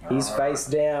stunned. He's face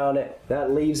down.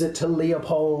 That leaves it to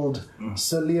Leopold.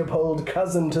 Sir Leopold,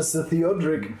 cousin to Sir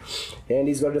Theodric. And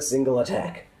he's got a single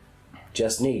attack.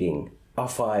 Just needing a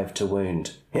 5 to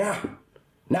wound. Yeah.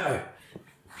 No.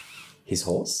 His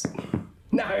horse?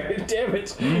 No, damn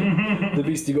it. The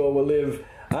Beastigore will live.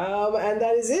 And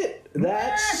that is it.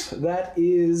 That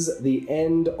is the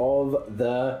end of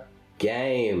the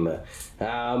game.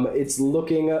 It's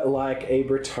looking like a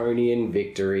Bretonnian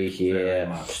victory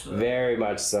here. Very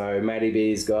much so. Matty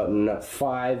B's gotten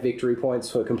 5 victory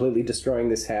points for completely destroying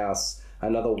this house.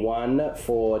 Another 1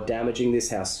 for damaging this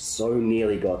house. So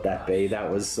nearly got that B.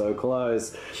 That was so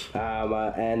close.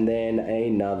 And then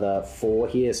another 4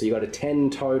 here. So you got a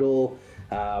 10 total.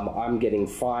 I'm getting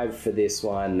 5 for this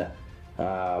one.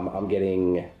 I'm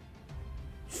getting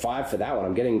 5 for that one.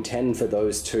 I'm getting 10 for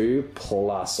those 2,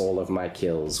 plus all of my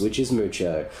kills, which is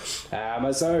mucho.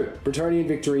 So, Bretonnian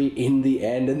victory in the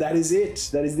end, and that is it.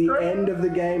 That is the end of the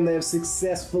game. They have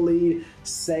successfully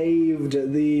saved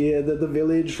the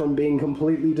village from being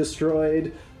completely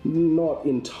destroyed. Not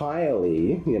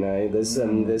entirely, there's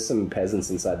some peasants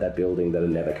inside that building that are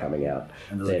never coming out.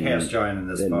 And there's a chaos giant in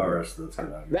this forest that's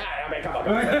gonna... Come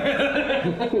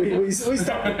on. we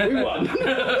stopped it. We won.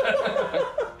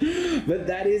 But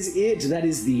that is it. That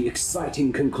is the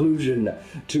exciting conclusion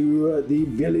to the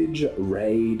village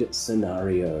raid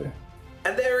scenario.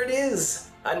 And there it is.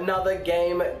 Another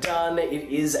game done. It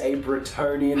is a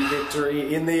Bretonnian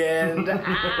victory in the end.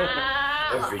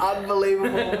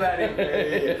 Unbelievable, Matty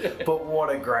B. But what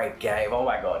a great game. Oh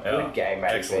my god. Good game,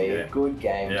 Matty B. Good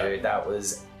game, dude. That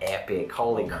was epic.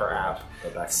 Holy crap.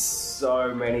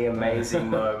 So many amazing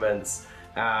moments.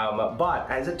 But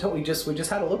as it told, we just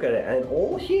had a look at it, and it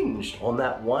all hinged on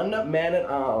that one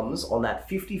man-at-arms, on that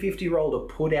 50-50 roll to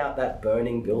put out that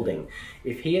burning building.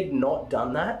 If he had not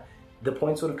done that, the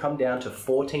points would have come down to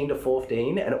 14 to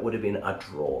 14, and it would have been a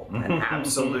draw, an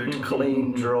absolute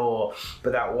clean draw.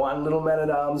 But that one little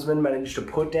man-at-armsman managed to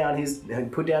put down his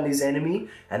enemy,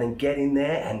 and then get in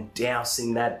there and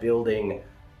dousing that building.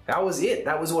 That was it.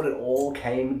 That was what it all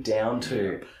came down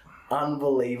to.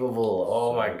 Unbelievable.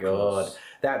 Oh my god.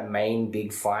 That main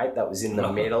big fight that was in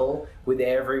the middle with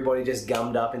everybody just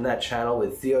gummed up in that channel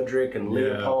with Theodric and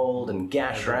Leopold and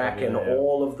Gashrak and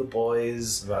all of the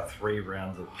boys. About 3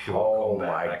 rounds of pure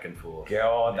combat back and forth.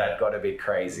 God, that got a bit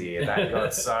crazy. That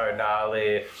got so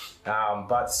gnarly.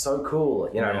 But so cool.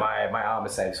 You know, my armor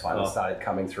saves finally started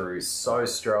coming through so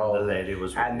strong. The lady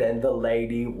was with me. Then the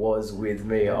lady was with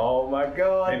me. Oh my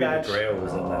god. Maybe the Grail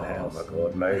was in that house. Oh my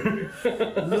god, maybe.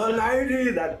 The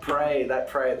lady! That prey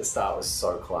at the start was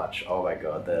so clutch. Oh my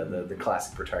god, the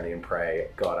classic Bretonnian prey.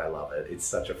 God, I love it. It's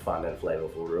such a fun and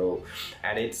flavorful rule.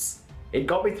 And it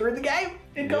got me through the game.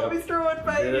 It got me through it,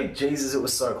 baby. Jesus, it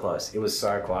was so close. It was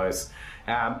so close.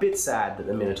 Bit sad that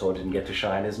the Minotaur didn't get to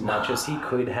shine as much as he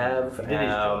could have.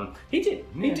 He did.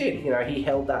 You know, he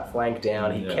held that flank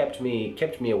down. He kept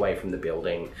me away from the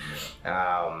building.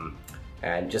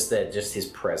 And just his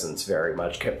presence very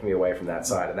much kept me away from that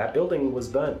side. And that building was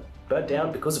burnt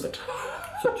down because of it.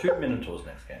 So 2 Minotaurs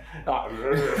next game. I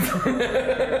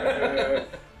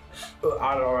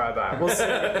don't know about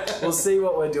that. We'll see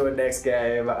what we're doing next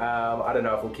game. I don't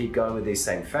know if we'll keep going with these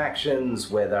same factions,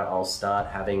 whether I'll start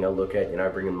having a look at, you know,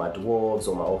 bringing my dwarves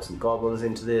or my orcs and goblins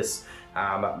into this.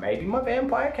 Maybe my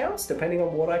vampire counts, depending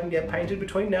on what I can get painted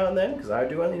between now and then, because I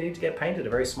do only need to get painted a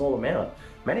very small amount.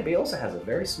 Manny B also has a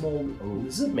very small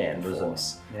lizard man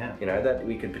force. Yeah. You know, that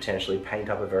we could potentially paint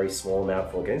up a very small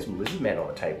amount for. Getting some lizard men on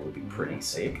the table would be pretty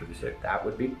sick. That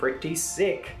would be pretty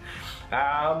sick.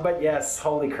 But yes,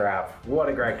 holy crap. What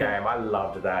a great game. I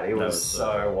loved that. It was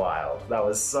so wild. That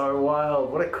was so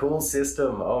wild. What a cool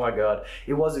system. Oh my god.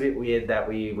 It was a bit weird that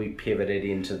we pivoted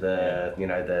into the, you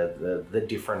know, the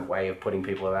different way of putting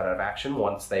people out of action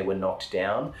once they were knocked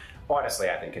down. Honestly,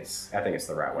 I think it's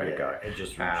the right way to go. It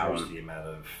just reduced the amount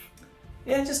of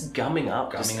just gumming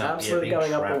up. Absolutely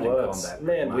gumming up the works.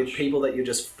 Man, with people that you're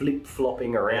just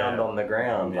flip-flopping around on the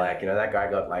ground. Like, you know, that guy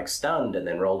got like stunned and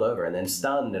then rolled over and then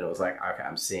stunned, and it was like, okay,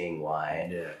 I'm seeing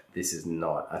why this is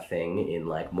not a thing in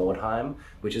like Mordheim,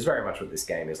 which is very much what this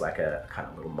game is, like a kind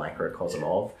of little microcosm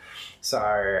of.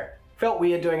 So felt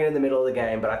weird doing it in the middle of the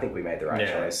game, but I think we made the right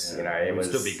choice. You know, it would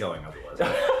still be going otherwise.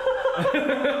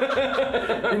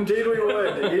 Indeed we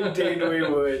would. Indeed we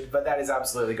would. But that is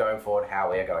absolutely going forward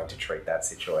how we are going to treat that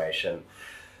situation.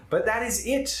 But that is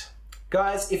it.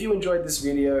 Guys, if you enjoyed this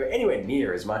video anywhere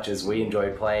near as much as we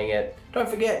enjoyed playing it, don't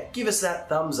forget, give us that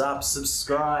thumbs up,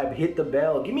 subscribe, hit the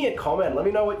bell, give me a comment, let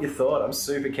me know what you thought. I'm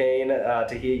super keen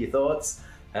to hear your thoughts.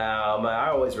 I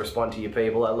always respond to you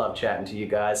people. I love chatting to you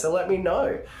guys, so let me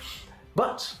know.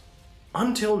 But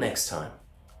until next time,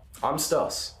 I'm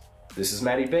Stos. This is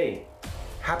Matty B.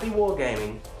 Happy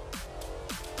wargaming,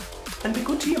 and be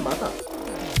good to your mother.